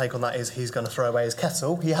Alan's take on that is he's going to throw away his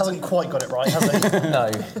kettle. He hasn't quite got it right, has he?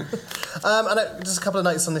 No. And just a couple of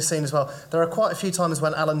notes on this scene as well. There are quite a few times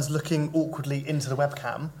when Alan's looking awkwardly into the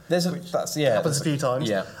webcam. Happens a few times.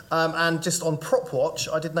 Yeah. And just on Prop Watch,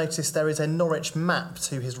 I did notice there is a Norwich map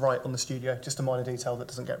to his right on the studio, just a minor detail that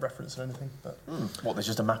doesn't get referenced or anything. But what? There's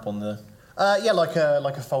just a map on the. Like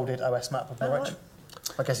a folded OS map of Norwich. Right.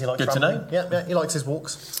 I guess he likes. Good travelling. to know. Yeah, he likes his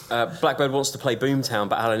walks. Blackbird wants to play Boomtown,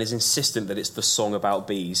 but Alan is insistent that it's the song about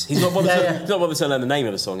bees. He's not bothered to learn the name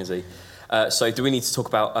of the song, is he? So do we need to talk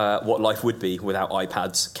about what life would be without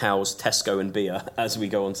iPads, cows, Tesco and beer as we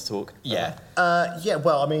go on to talk? Yeah.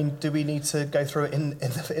 Well, I mean, do we need to go through it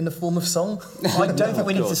in the form of song? I don't think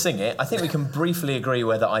we need to sing it. I think we can briefly agree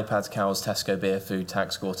whether iPads, cows, Tesco, beer, food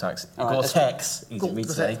tax, Gore-Tex. Gore-Tex, easy for me to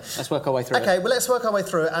say. Let's work our way through it. Okay, well, let's work our way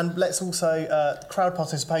through it, and let's also... crowd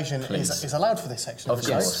participation is allowed for this section. Of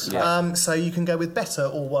course. Yeah. So you can go with better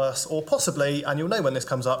or worse, or possibly, and you'll know when this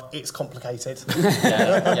comes up, it's complicated.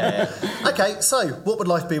 Yeah. Okay, so what would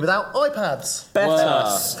life be without iPads?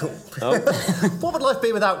 Better. Cool. What would life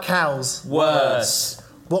be without cows? Worse.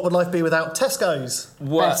 What would life be without Tesco's?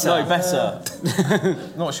 Worse. No, better.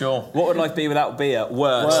 Not sure. What would life be without beer?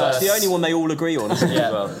 Worse. That's the only one they all agree on, isn't it?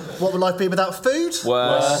 As well? What would life be without food?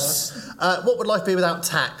 Worse. What would life be without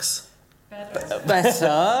tax? Better. It's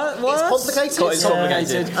complicated. It's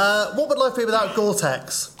complicated. What would life be without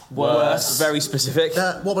Gore-Tex? Worse. Very specific.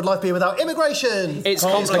 What would life be without immigration? It's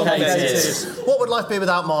complicated. What would life be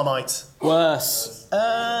without Marmite? Worse. It's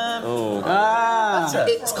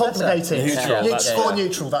complicated. Neutral.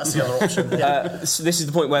 That's the other option. Yeah. So this is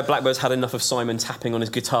the point where Blackbird's had enough of Simon tapping on his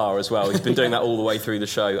guitar as well. He's been doing that all the way through the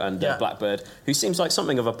show, and Blackbird, who seems like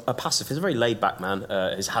something of a pacifist, he's a very laid-back man,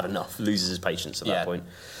 has had enough, loses his patience at that point.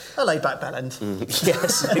 A laid-back bellend.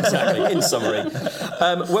 Yes, exactly, in summary.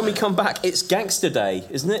 When we come back, it's Gangster Day,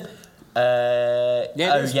 isn't it?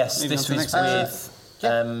 Yes, this was with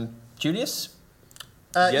Julius?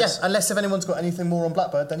 Yes, unless if anyone's got anything more on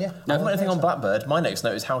Blackbird, then I haven't got anything on Blackbird. My next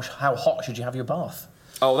note is how hot should you have your bath?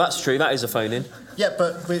 Oh, that's true. That is a phone-in. Yeah,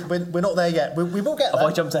 but we're not there yet. We will get there.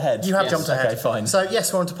 Have I jumped ahead? You have jumped ahead. Okay, fine. So,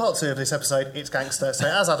 yes, we're on to part 2 of this episode. It's Gangster. So,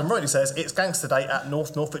 as Adam rightly says, it's Gangster Day at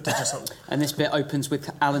Norfolk Digital. And this bit opens with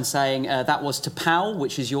Alan saying that was to Pow,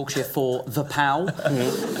 which is Yorkshire for the Pow.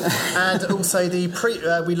 And also,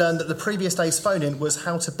 we learned that the previous day's phone-in was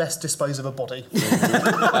how to best dispose of a body.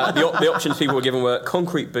 The options people were given were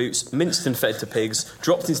concrete boots, minced and fed to pigs,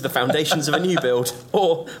 dropped into the foundations of a new build,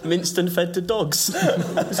 or minced and fed to dogs.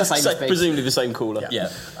 It's the same as pigs. Presumably the same cooler. Yeah.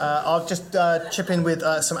 I'll just chip in with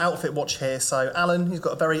some outfit watch here. So Alan, he's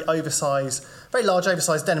got a very large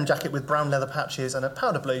oversized denim jacket with brown leather patches and a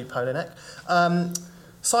powder blue polo neck.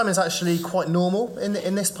 Simon's actually quite normal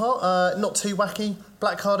in this part, not too wacky.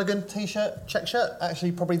 Black cardigan, t-shirt, check shirt.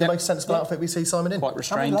 Actually, probably the most sensible outfit we see Simon in. Quite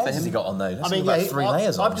restrained for him. Has he got on though? I mean, about 3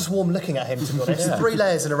 layers on. I'm just warm looking at him, to be honest. 3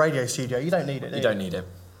 layers in a radio studio. You don't need it. You don't need it.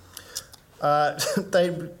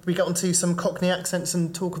 We got onto some Cockney accents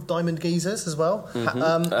and talk of diamond geezers as well.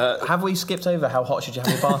 Mm-hmm. Have we skipped over how hot should you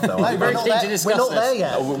have your bath though? No, we're not there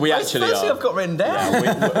yet. Oh, we actually are. I've got written down.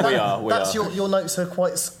 Yeah, we are. Your notes are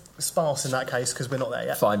quite sparse in that case because we're not there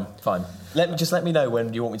yet. Fine. Let me know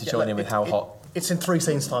when you want me to join in with how hot. It's in 3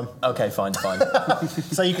 scenes time. Okay, fine.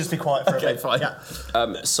 So you can just be quiet for a bit. Okay, fine. Yeah.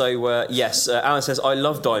 Yes, Alan says, I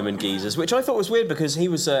love diamond geezers, which I thought was weird because he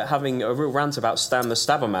was having a real rant about Stan the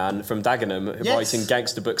Stabber Man from Dagenham, writing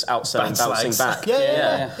gangster books outselling, bouncing back.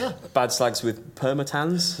 Yeah. Bad slags with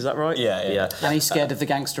permatans, is that right? Yeah. And he's scared of the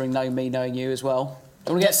gangstering knowing you as well.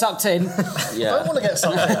 Don't want to get sucked in. Don't want to get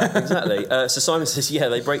sucked in. Exactly. So Simon says,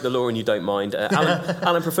 they break the law and you don't mind.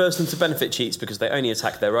 Alan prefers them to benefit cheats because they only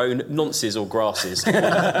attack their own nonces or grasses.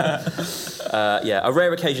 A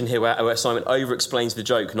rare occasion here where Simon over-explains the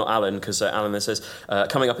joke, not Alan, because Alan then says,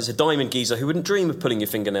 coming up is a diamond geezer who wouldn't dream of pulling your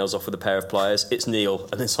fingernails off with a pair of pliers. It's Neil.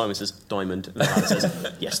 And then Simon says, diamond. And then Alan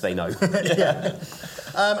says, yes, they know. Yeah.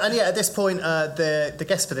 At this point, the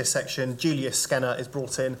guest for this section, Julius Skenner, is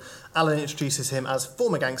brought in. Alan introduces him as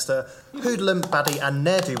former gangster, hoodlum, baddie and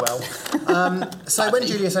ne'er-do-well. So when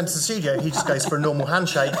Julius enters the studio, he just goes for a normal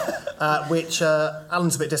handshake, which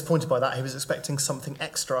Alan's a bit disappointed by that. He was expecting something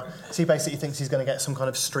extra. So he basically thinks he's going to get some kind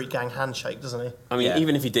of street gang handshake, doesn't he? I mean,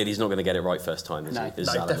 even if he did, he's not going to get it right first time, is he?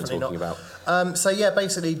 No, Alan definitely talking not. About.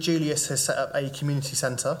 Basically Julius has set up a community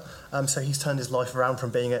centre, so he's turned his life around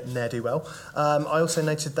from being a ne'er-do-well. I also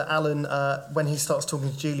noted that Alan, when he starts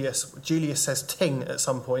talking to Julius says ting at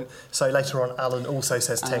some point, so later on Alan also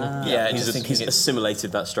says ting. He's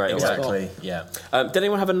assimilated that straight away. Exactly, yeah. Did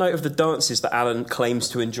anyone have a note of the dances that Alan claims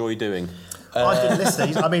to enjoy doing? I didn't list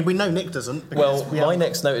these. I mean, we know Nick doesn't. Well, my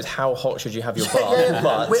next note is how hot should you have your bath?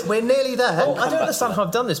 But we're nearly there. I don't understand how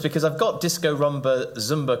I've done this because I've got disco, rumba,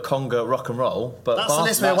 zumba, conga, rock and roll. But that's the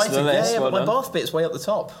list we're waiting for. But my bath bit's way up the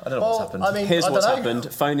top. I don't know what's happened. I mean, here's what's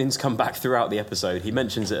happened. Phone-ins come back throughout the episode. He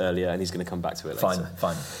mentions it earlier and he's going to come back to it later.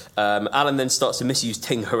 Fine. Alan then starts to misuse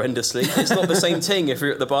ting horrendously. It's not the same ting if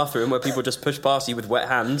you're at the bathroom where people just push past you with wet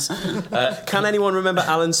hands. Can anyone remember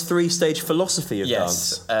Alan's 3-stage philosophy of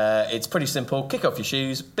dance? Yes. It's pretty simple. Kick off your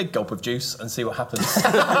shoes, big gulp of juice, and see what happens.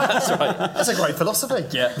 That's right. That's a great philosophy.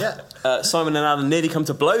 Yeah. Simon and Alan nearly come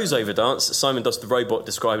to blows over dance. Simon does the robot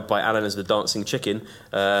described by Alan as the dancing chicken,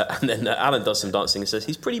 and then Alan does some dancing and says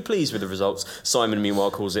he's pretty pleased with the results. Simon, meanwhile,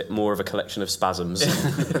 calls it more of a collection of spasms.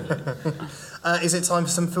 Is it time for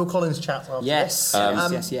some Phil Collins chat? Yes.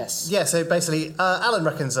 Yes. Yeah, so basically, Alan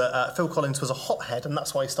reckons that Phil Collins was a hothead, and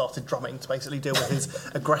that's why he started drumming, to basically deal with his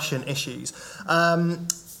aggression issues.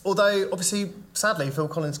 Although, obviously, sadly, Phil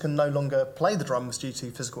Collins can no longer play the drums due to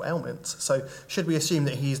physical ailments. So, should we assume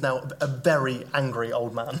that he's now a very angry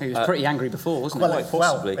old man? He was pretty angry before, wasn't he? Quite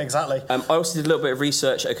possibly. Well, exactly. I also did a little bit of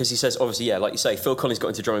research because he says, obviously, like you say, Phil Collins got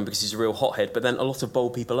into drumming because he's a real hothead, but then a lot of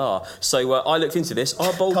bold people are. So, I looked into this.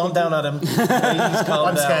 Are bold Calm down, Adam. Please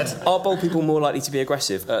calm down. Scared. Are bold people more likely to be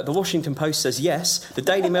aggressive? The Washington Post says yes. The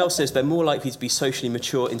Daily Mail says they're more likely to be socially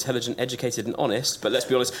mature, intelligent, educated and honest. But let's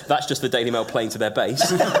be honest, that's just the Daily Mail playing to their base.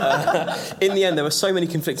 In the end, there were so many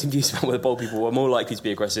conflicting views about whether bold people were more likely to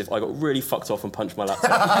be aggressive. I got really fucked off and punched my laptop.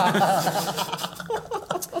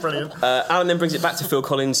 Brilliant. Alan then brings it back to Phil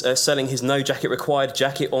Collins selling his no jacket required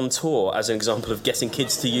jacket on tour as an example of getting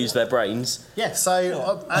kids to use their brains. Yeah,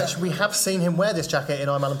 so actually we have seen him wear this jacket in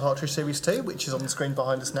I'm Alan Partridge Series 2, which is on the screen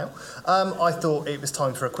behind us now. I thought it was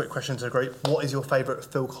time for a quick question to the group. What is your favourite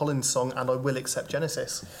Phil Collins song? And I will accept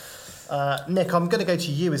Genesis. Nick, I'm going to go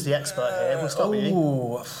to you as the expert here. We'll start with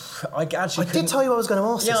you. I did tell you I was going to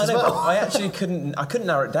ask this I as know, well. but I actually couldn't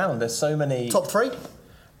narrow it down. There's so many. Top 3? You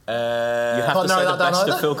have to say the best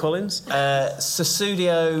of Phil Collins?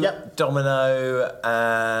 Sussudio, Domino,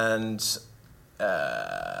 and...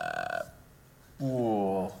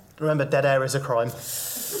 Remember, dead air is a crime.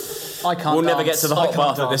 I can't. We'll never get to the hot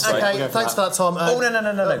bath at this rate. Okay, thanks for that, Tom.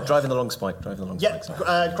 No. Driving the long spike.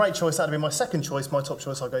 Great choice. That'd be my second choice. My top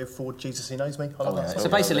choice, I'll go for Jesus He Knows Me. I love that song. So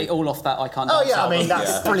basically, all off that I Can't Dance. Oh yeah, I mean album.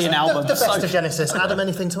 that's brilliant album. The best of Genesis. Adam,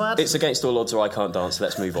 anything to add? It's against all odds or I can't dance.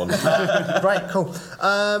 Let's move on. Great, cool.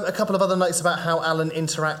 A couple of other notes about how Alan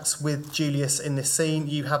interacts with Julius in this scene.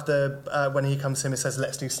 You have the when he comes to him and says,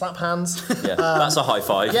 "Let's do slap hands." Yeah, that's a high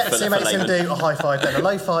five. Yeah, so he makes him do a high five, then a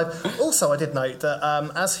low five. Also, I did note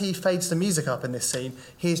that as he fades the music up in this scene,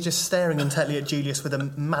 he is just staring intently at Julius with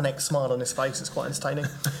a manic smile on his face. It's quite entertaining.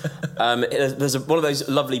 There's one of those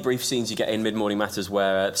lovely brief scenes you get in Mid-Morning Matters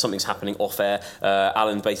where something's happening off-air.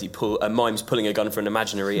 Alan basically mimes pulling a gun for an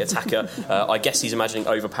imaginary attacker. I guess he's imagining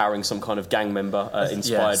overpowering some kind of gang member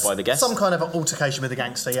inspired by the guest. Some kind of altercation with a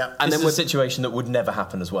gangster, yeah. And then a situation that would never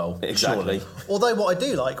happen as well. Exactly. Surely. Although what I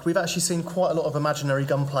do like, we've actually seen quite a lot of imaginary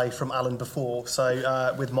gunplay from Alan before.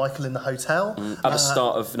 So with Michael in the hotel. At the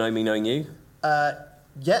start of Know Me Knowing You.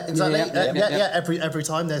 Yeah, exactly. Yeah. Every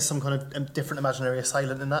time there's some kind of different imaginary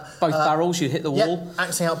assailant in that. Both barrels, you hit the wall. Yeah,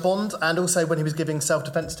 acting out Bond, and also when he was giving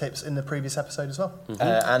self-defence tips in the previous episode as well.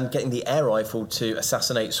 And getting the air rifle to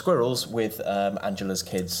assassinate squirrels with Angela's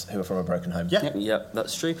kids who are from a broken home. Yeah,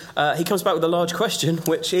 that's true. He comes back with a large question,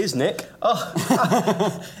 which is, Nick.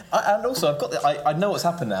 And also, I've got I know what's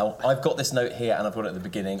happened now. I've got this note here and I've got it at the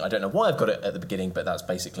beginning. I don't know why I've got it at the beginning, but that's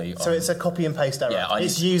basically... So it's a copy and paste error. Yeah,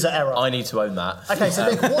 it's user error. I need to own that. Okay, so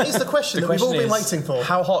Nick, what is the question that we've all been waiting for?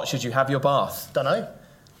 How hot should you have your bath? Don't know.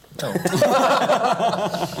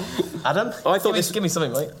 Adam? I thought give me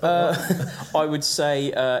something, mate. I would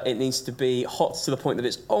say it needs to be hot to the point that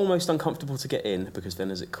it's almost uncomfortable to get in, because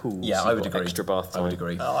then as it cools, yeah, I would agree. Extra bath time. I would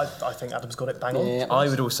agree. I think Adam's got it bang on. Yeah, I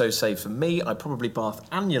would also say for me, I probably bath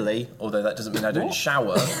annually, although that doesn't mean I don't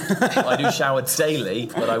shower. I do shower daily,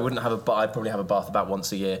 but I wouldn't have I'd probably have a bath about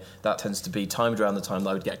once a year. That tends to be timed around the time that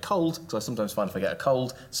I would get a cold, because I sometimes find if I get a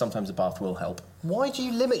cold, sometimes a bath will help. Why do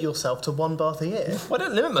you limit yourself to one bath a year? Well, I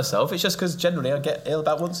don't limit myself, it's just because generally I get ill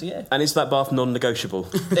about once a year. And is that bath non-negotiable?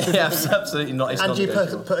 Yeah, absolutely not. It's and do you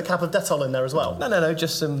put a cap of Dettol in there as well? No,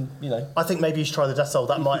 just some, I think maybe you should try the Dettol.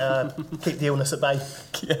 That might keep the illness at bay.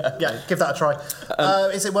 Yeah, give that a try.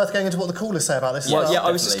 Is it worth going into what the callers say about this? Well, I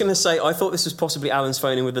was just going to say, I thought this was possibly Alan's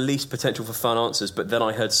phoning with the least potential for fun answers, but then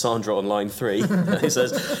I heard Sandra on line 3. He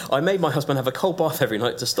says, I made my husband have a cold bath every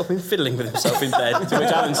night to stop him fiddling with himself in bed, to which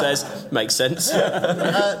Alan says, makes sense.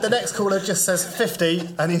 The next caller just says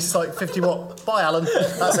 50, and he's like, 50 what? Bye, Alan.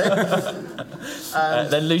 That's it.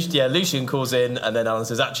 Then Lucian calls in, and then Alan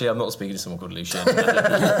says, actually, I'm not speaking to someone called Lucian.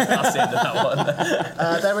 That's the end of that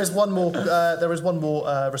one. There is one more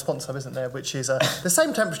response, though, isn't there, which is the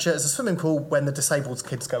same temperature as a swimming pool when the disabled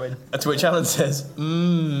kids go in. To which Alan says,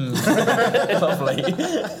 lovely.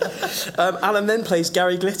 Alan then plays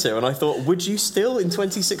Gary Glitter, and I thought, would you still in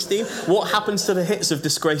 2016? What happens to the hits of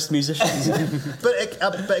disgraced musicians?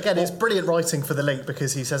 But again, it's brilliant writing for the link,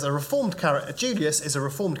 because he says Julius is a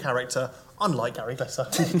reformed character, unlike Gary Glitter.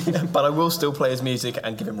 But I will still play his music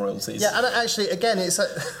and give him royalties. Yeah, and actually, again, it's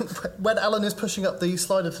when Alan is pushing up the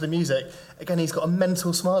slider to the music, again, he's got a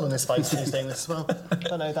mental smile on his face when he's doing this as well. I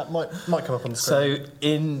don't know, that might come up on the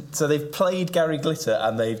screen. So they've played Gary Glitter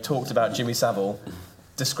and they've talked about Jimmy Savile.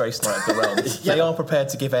 Disgraced Night of the Realms. They are prepared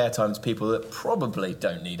to give airtime to people that probably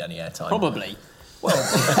don't need any airtime. Probably. Well,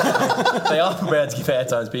 they are prepared to give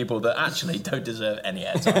airtime to people that actually don't deserve any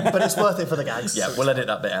airtime. But it's worth it for the gags. Yeah, we'll edit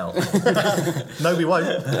that bit out. No, we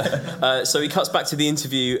won't. So he cuts back to the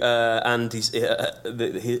interview, and his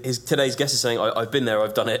today's guest is saying, I've been there,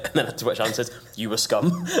 I've done it, and then to which Alan says, you were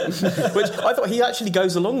scum. Which I thought he actually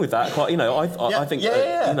goes along with that quite, I think,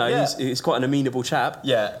 he's quite an amenable chap.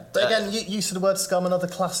 Yeah. But again, use of the word scum, another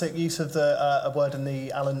classic use of a word in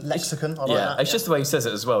the Alan lexicon. I like that. It's just the way he says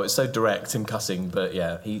it as well. It's so direct, him cussing. But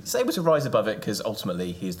yeah, he's able to rise above it because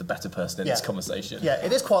ultimately he's the better person in this conversation. Yeah,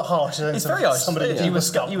 it is quite harsh. It's very harsh. You were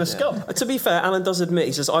scum. You were scum. To be fair, Alan does admit,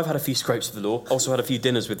 he says, I've had a few scrapes with the law, also had a few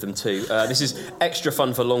dinners with them too. This is extra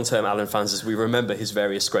fun for long-term Alan fans as we remember his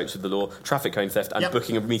various scrapes with the law, traffic cone theft and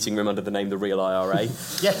booking a meeting room under the name The Real IRA.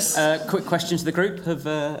 Yes. Quick question to the group. Have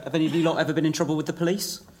any of you lot ever been in trouble with the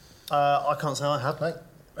police? I can't say I have, mate.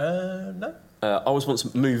 No. I was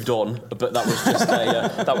once moved on, but that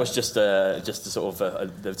was just a sort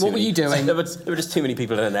of. What were you doing? There were just too many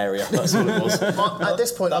people in an area. That's all it was. At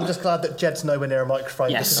this point, I'm just glad that Jed's nowhere near a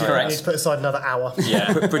microphone. Yes, because correct. he needs to put aside another hour.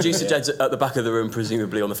 Yeah, producer Jed's at the back of the room,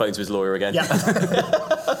 presumably on the phone to his lawyer again. Yeah.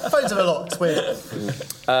 Phones are a lot. It's weird.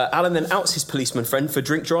 Alan then outs his policeman friend for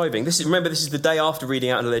drink driving. This is the day after reading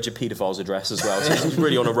out an alleged paedophile's address as well. So he's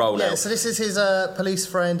really on a roll now. Yeah, so this is his police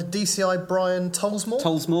friend, DCI Brian Tolsmore.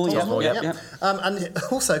 Yeah. And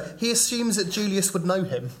also, he assumes that Julius would know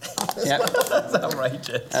him. That's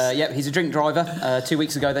outrageous. He's a drink driver. 2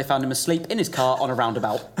 weeks ago, they found him asleep in his car on a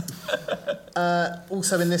roundabout.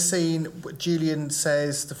 Also in this scene, Julian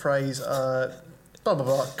says the phrase, blah, blah,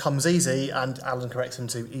 blah, comes easy, and Alan corrects him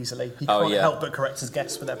to easily. He can't help but correct his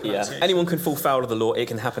guests with their pronunciation. Yeah. Anyone can fall foul of the law. It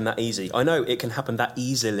can happen that easy. I know, it can happen that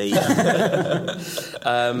easily.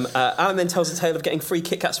 Alan then tells a tale of getting free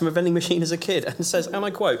Kit Kats from a vending machine as a kid and says, and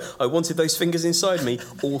I quote, I wanted those fingers inside me,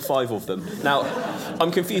 all 5 of them. Now,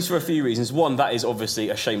 I'm confused for a few reasons. One, that is obviously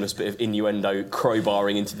a shameless bit of innuendo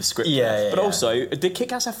crowbarring into the script. But also, did Kit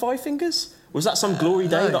Kats have 5 fingers? Was that some glory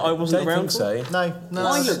day that I wasn't around for? No.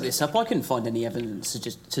 I looked this up. I couldn't find any evidence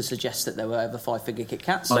to suggest that there were ever 5-finger Kit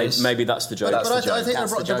Kats. Maybe that's the joke. But I think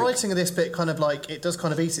the writing of this bit kind of like, it does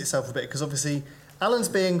kind of eat itself a bit, because obviously Alan's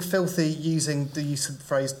being filthy using the use of the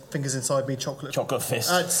phrase "fingers inside me, chocolate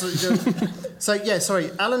fist."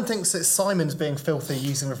 Alan thinks that Simon's being filthy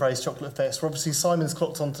using the phrase "chocolate fist." Where obviously Simon's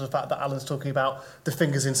clocked onto the fact that Alan's talking about the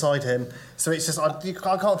fingers inside him. So it's just I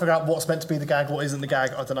can't figure out what's meant to be the gag, what isn't the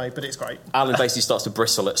gag. I don't know, but it's great. Alan basically starts to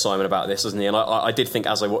bristle at Simon about this, doesn't he? And I did think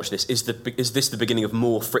as I watched this, is this the beginning of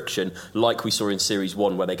more friction, like we saw in Series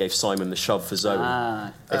 1, where they gave Simon the shove for Zoe?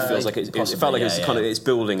 It feels like it felt like it's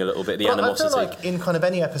building a little bit the animosity. I feel like in kind of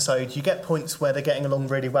any episode, you get points where they're getting along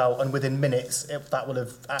really well, and within minutes, that will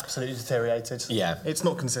have absolutely deteriorated. Yeah. It's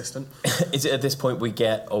not consistent. Is it at this point we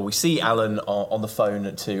see Alan on the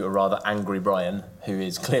phone to a rather angry Brian, who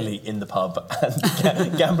is clearly in the pub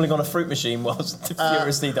and gambling on a fruit machine whilst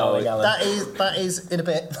furiously dialing Alan? That is in a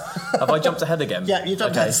bit. Have I jumped ahead again? Yeah, you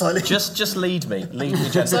jumped ahead slightly. Just lead me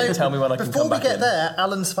gently, and tell me when I can come back in. Before we get there,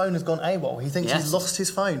 Alan's phone has gone AWOL. He thinks he's lost his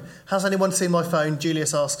phone. Has anyone seen my phone?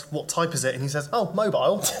 Julius asks, what type is it? And he says, oh,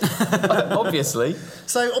 mobile. Obviously.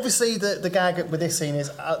 So obviously the gag with this scene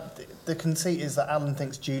is the conceit is that Alan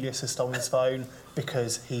thinks Julius has stolen his phone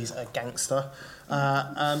because he's a gangster.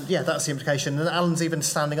 That's the implication. And Alan's even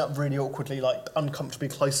standing up really awkwardly, like uncomfortably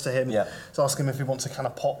close to him. Yeah. So asking him if he wants a can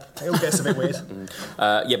of pop. It all gets a bit weird.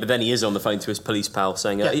 But then he is on the phone to his police pal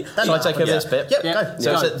saying... Shall I take over this bit? Yep, go.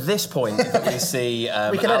 So it's at this point that we see...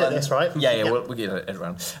 we can edit this, right? Yeah. We can edit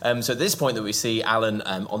around. So at this point that we see Alan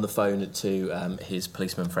on the phone to his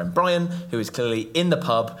policeman friend Brian, who is clearly in the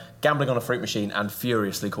pub, gambling on a fruit machine and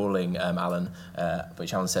furiously calling Alan,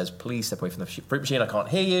 which Alan says, please step away from the fruit machine, I can't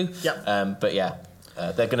hear you. Yep.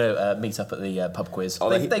 They're going to meet up at the pub quiz.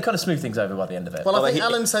 They kind of smooth things over by the end of it. Well, I think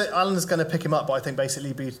Alan's going to pick him up, but I think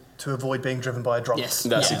basically be to avoid being driven by a drunk. Yes.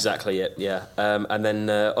 That's exactly it, yeah. And then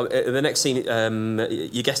the next scene,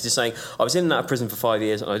 your guest is saying, I was in and out of prison for 5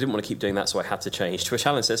 years and I didn't want to keep doing that, so I had to change. To which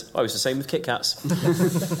Alan says, I was the same with Kit Kats.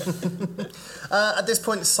 At this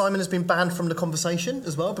point, Simon has been banned from the conversation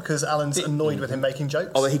as well because Alan's annoyed with him making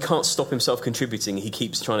jokes. He can't stop himself contributing. He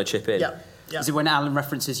keeps trying to chip in. Yeah. Is it when Alan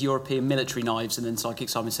references European military knives and then Psychic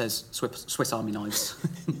Simon says Swiss Army knives?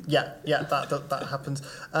 that happens.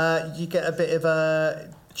 You get a bit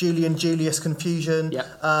of Julius confusion.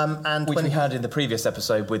 And which we had in the previous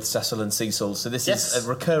episode with Cecil and Cecil. So this is a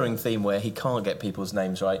recurring theme where he can't get people's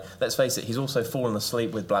names right. Let's face it, he's also fallen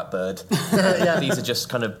asleep with Blackbird. These are just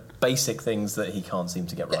kind of basic things that he can't seem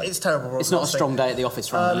to get right. It's terrible. It's not a strong day at the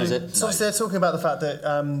office, is it? So they're talking about the fact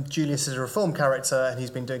that Julius is a reformed character and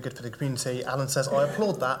he's been doing good for the community. Alan says, I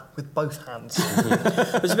applaud that with both hands.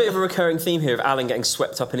 There's a bit of a recurring theme here of Alan getting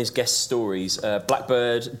swept up in his guest stories.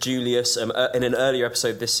 Blackbird, Julius. In an earlier episode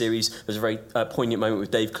of this series, there's a very poignant moment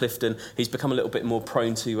with Dave Clifton. He's become a little bit more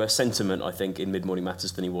prone to sentiment, I think, in Mid-Morning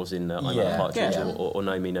Matters than he was in I'm Not a Partridge or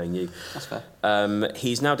Know Me, Knowing You. That's fair.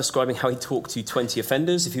 He's now describing how he talked to 20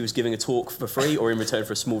 offenders if he was giving a talk for free or in return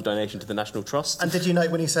for a small donation to the National Trust. And did you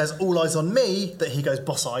note when he says, all eyes on me, that he goes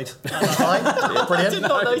boss-eyed? Brilliant. I did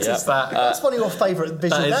not notice that. That's one of your favourite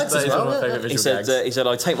visual gags as well. He said,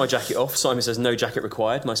 I take my jacket off. Simon says, no jacket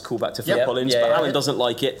required. Nice callback to Phil Collins. But Alan doesn't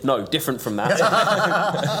like it. No, different from that.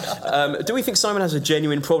 Do we think Simon has a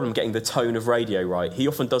genuine problem getting the tone of radio right? He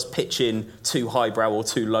often does pitch in too highbrow or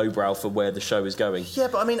too lowbrow for where the show is going. Yeah,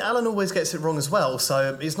 but I mean, Alan always gets it wrong as well,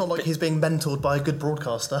 so it's not like he's being mentored by a good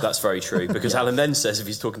broadcaster. That's very true, because Alan then says if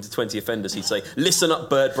he's talking to 20 offenders, he'd say, listen up,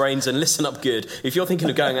 bird brains, and listen up good. If you're thinking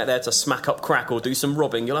of going out there to smack up crack or do some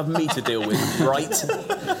robbing, you'll have me to deal with, right?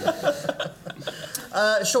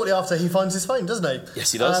 Shortly after, he finds his phone, doesn't he?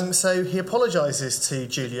 Yes, he does. So he apologises to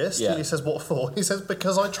Julius. Julius says, what for? He says,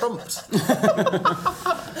 because I trumped.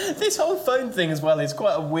 This whole phone thing as well is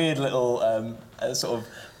quite a weird little sort of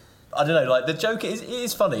I don't know, like, the joke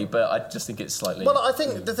is funny, but I just think it's slightly... Well, I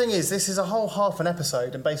think the thing is, this is a whole half an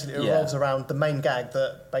episode, and basically it revolves around the main gag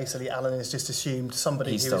that basically Alan has just assumed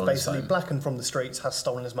somebody who is basically black and from the streets has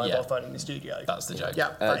stolen his mobile phone in the studio. That's the joke.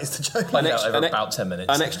 Yeah, that is the joke. About 10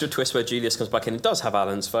 minutes. An extra twist where Julius comes back in and does have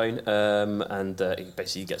Alan's phone, and he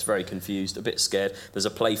basically gets very confused, a bit scared. There's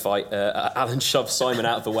a play fight. Alan shoves Simon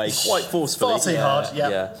out of the way quite forcefully. Far too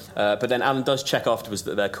hard, but then Alan does check afterwards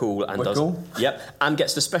that they're cool and cool? Yep, and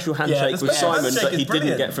gets the special handshake with Simon that he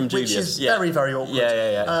didn't get from Julius. Which is very, very awkward.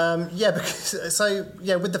 Yeah. Because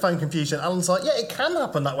with the phone confusion, Alan's like, it can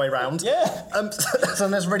happen that way round. Yeah. So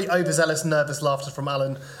there's really overzealous, nervous laughter from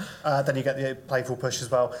Alan. Then you get the playful push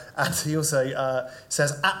as well. And he also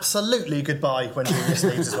says absolutely goodbye when Julius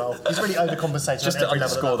leaves as well. He's really overcompensating. Just to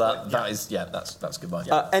underscore that's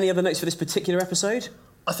goodbye. Any other notes for this particular episode?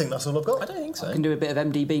 I think that's all I've got. I don't think so. I can do a bit of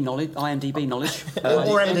IMDb knowledge.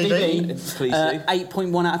 Or MDB. Please do.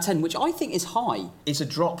 8.1 out of 10, which I think is high. It's a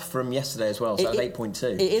drop from yesterday as well, so that's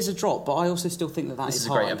 8.2. It is a drop, but I also still think that this is is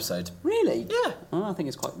high. a great episode. Really? Yeah. Oh, I think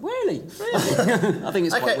it's quite... Really? I think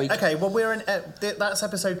it's quite weak. Okay, well, we're in... that's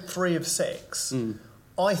episode 3 of 6.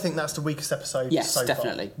 I think that's the weakest episode yes, so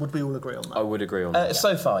definitely. far. Would we all agree on that? I would agree on that.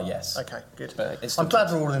 So far, yes. Okay, good. I'm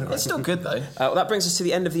glad we're all in agreement. It's still good, though. Well, that brings us to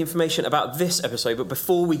the end of the information about this episode, but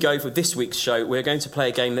before we go for this week's show, we're going to play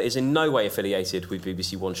a game that is in no way affiliated with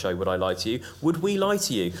BBC One show Would I Lie to You? Would we lie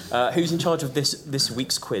to you? Who's in charge of this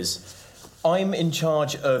week's quiz? I'm in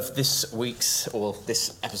charge of this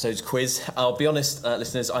episode's quiz. I'll be honest,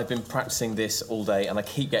 listeners, I've been practising this all day and I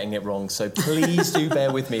keep getting it wrong, so please do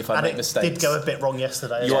bear with me if I make mistakes. And it did go a bit wrong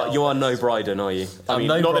yesterday. You are no Bryden, are you? I mean,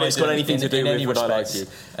 not that it's got anything to do with Would I Lie to You.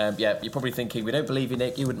 You're probably thinking, we don't believe you,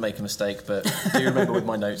 Nick, you wouldn't make a mistake, but do remember with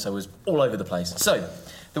my notes, I was all over the place. So,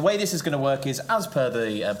 the way this is going to work is, as per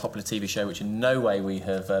the popular TV show, which in no way we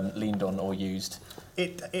have leaned on or used...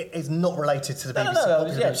 It is not related to the BBC.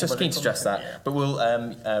 No, just keen to stress that. Yeah. But we'll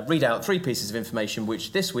read out 3 pieces of information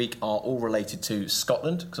which this week are all related to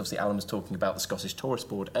Scotland, because obviously Alan was talking about the Scottish Tourist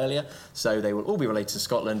Board earlier, so they will all be related to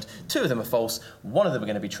Scotland. 2 of them are false, 1 of them are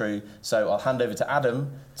going to be true, so I'll hand over to Adam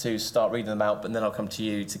to start reading them out, and then I'll come to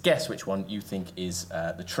you to guess which one you think is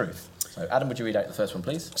the truth. So, Adam, would you read out the first one,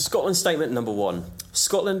 please? Scotland statement number 1.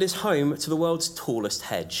 Scotland is home to the world's tallest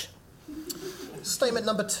hedge. Statement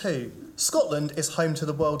number 2. Scotland is home to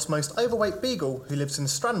the world's most overweight beagle who lives in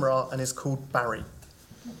Stranraer and is called Barry.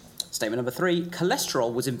 Statement number 3.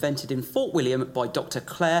 Cholesterol was invented in Fort William by Dr.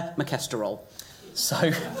 Claire McKesterol.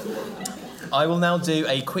 So, I will now do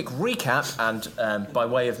a quick recap and by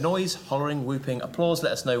way of noise, hollering, whooping, applause,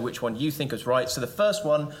 let us know which one you think is right. So the first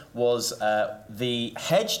one was the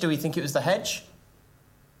hedge. Do we think it was the hedge?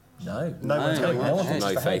 No. No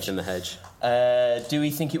faith in the hedge. Do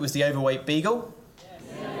we think it was the overweight beagle?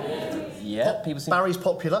 Yeah, people think Barry's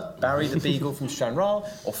popular. Barry the beagle from Stranraer.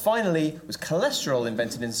 Or finally, was cholesterol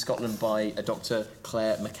invented in Scotland by a Dr.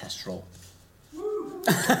 Claire McKesterol?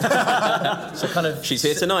 So kind of... She's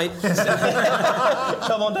here tonight.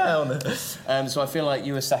 Come on down. So I feel like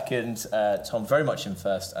you were second, Tom very much in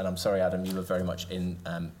first, and I'm sorry, Adam, you were very much in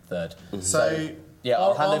third. So... Yeah,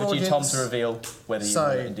 I'll hand over to you, Tom, to reveal whether you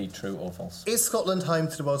were indeed true or false. Is Scotland home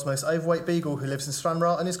to the world's most overweight beagle who lives in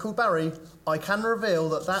Stranraer and is called Barry? I can reveal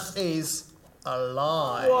that is a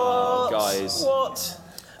lie. What? Guys. What?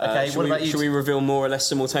 Okay, what about you? Should we reveal more or less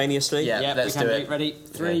simultaneously? Yeah, let's do it. Ready?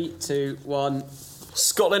 3, 2, 1...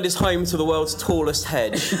 Scotland is home to the world's tallest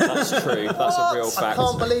hedge. That's true. That's a real fact. I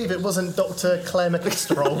can't believe it wasn't Dr. Claire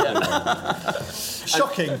McKesterol.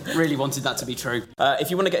 Shocking. I really wanted that to be true. If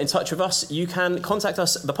you want to get in touch with us, you can contact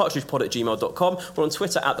us at thepartridgepod@gmail.com. We're on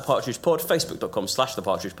Twitter at thepartridgepod,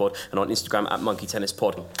 facebook.com/thepartridgepod, and on Instagram at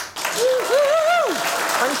monkeytennispod.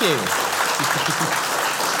 Thank you.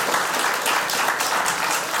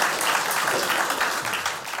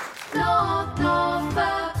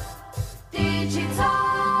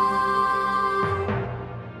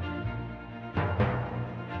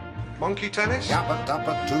 Monkey tennis? Yabba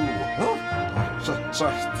dabba doo.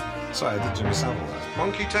 Sorry, I did Jimmy Savile there.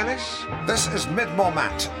 Monkey tennis? This is Midmore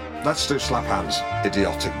Matt. Let's do slap hands.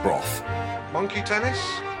 Idiotic broth. Monkey tennis?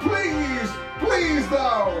 Please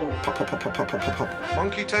though. Pop.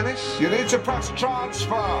 Monkey tennis? You need to press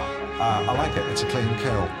transfer. I like it. It's a clean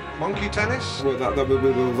kill. Monkey tennis? Well, we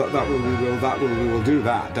will do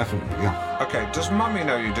that, definitely, yeah. Okay, does Mummy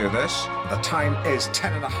know you do this? The time is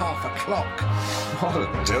o'clock. What a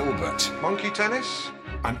dilbert. Monkey tennis?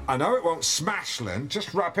 And I know it won't smash, Lynn.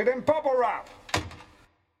 Just wrap it in bubble wrap.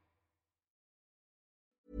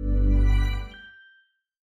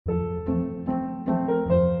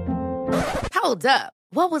 Hold up.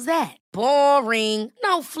 What was that? Boring.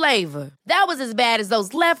 No flavor. That was as bad as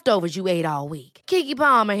those leftovers you ate all week. Keke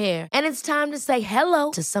Palmer here, and it's time to say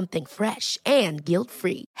hello to something fresh and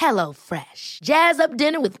guilt-free. Hello Fresh. Jazz up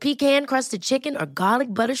dinner with pecan-crusted chicken or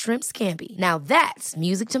garlic butter shrimp scampi. Now that's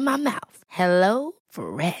music to my mouth. Hello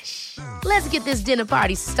Fresh. Let's get this dinner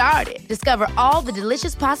party started. Discover all the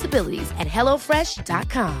delicious possibilities at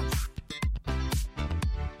HelloFresh.com.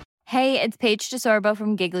 Hey, it's Paige DeSorbo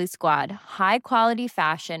from Giggly Squad. High quality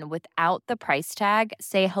fashion without the price tag.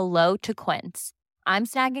 Say hello to Quince. I'm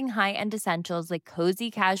snagging high-end essentials like cozy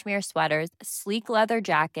cashmere sweaters, sleek leather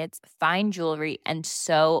jackets, fine jewelry, and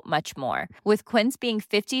so much more. With Quince being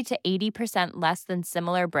 50 to 80% less than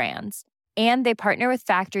similar brands. And they partner with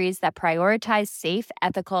factories that prioritize safe,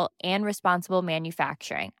 ethical, and responsible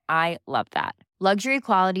manufacturing. I love that. Luxury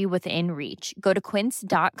quality within reach. Go to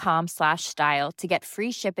quince.com/style to get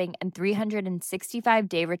free shipping and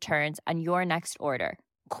 365-day returns on your next order.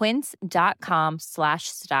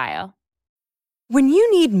 Quince.com/style. When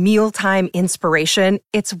you need mealtime inspiration,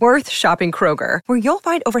 it's worth shopping Kroger, where you'll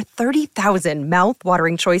find over 30,000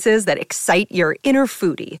 mouth-watering choices that excite your inner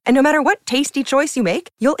foodie. And no matter what tasty choice you make,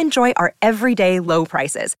 you'll enjoy our everyday low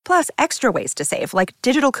prices, plus extra ways to save, like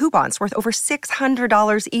digital coupons worth over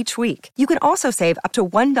 $600 each week. You can also save up to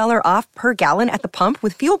 $1 off per gallon at the pump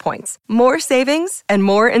with fuel points. More savings and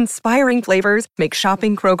more inspiring flavors make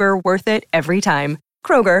shopping Kroger worth it every time.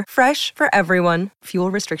 Kroger, fresh for everyone.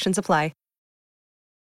 Fuel restrictions apply.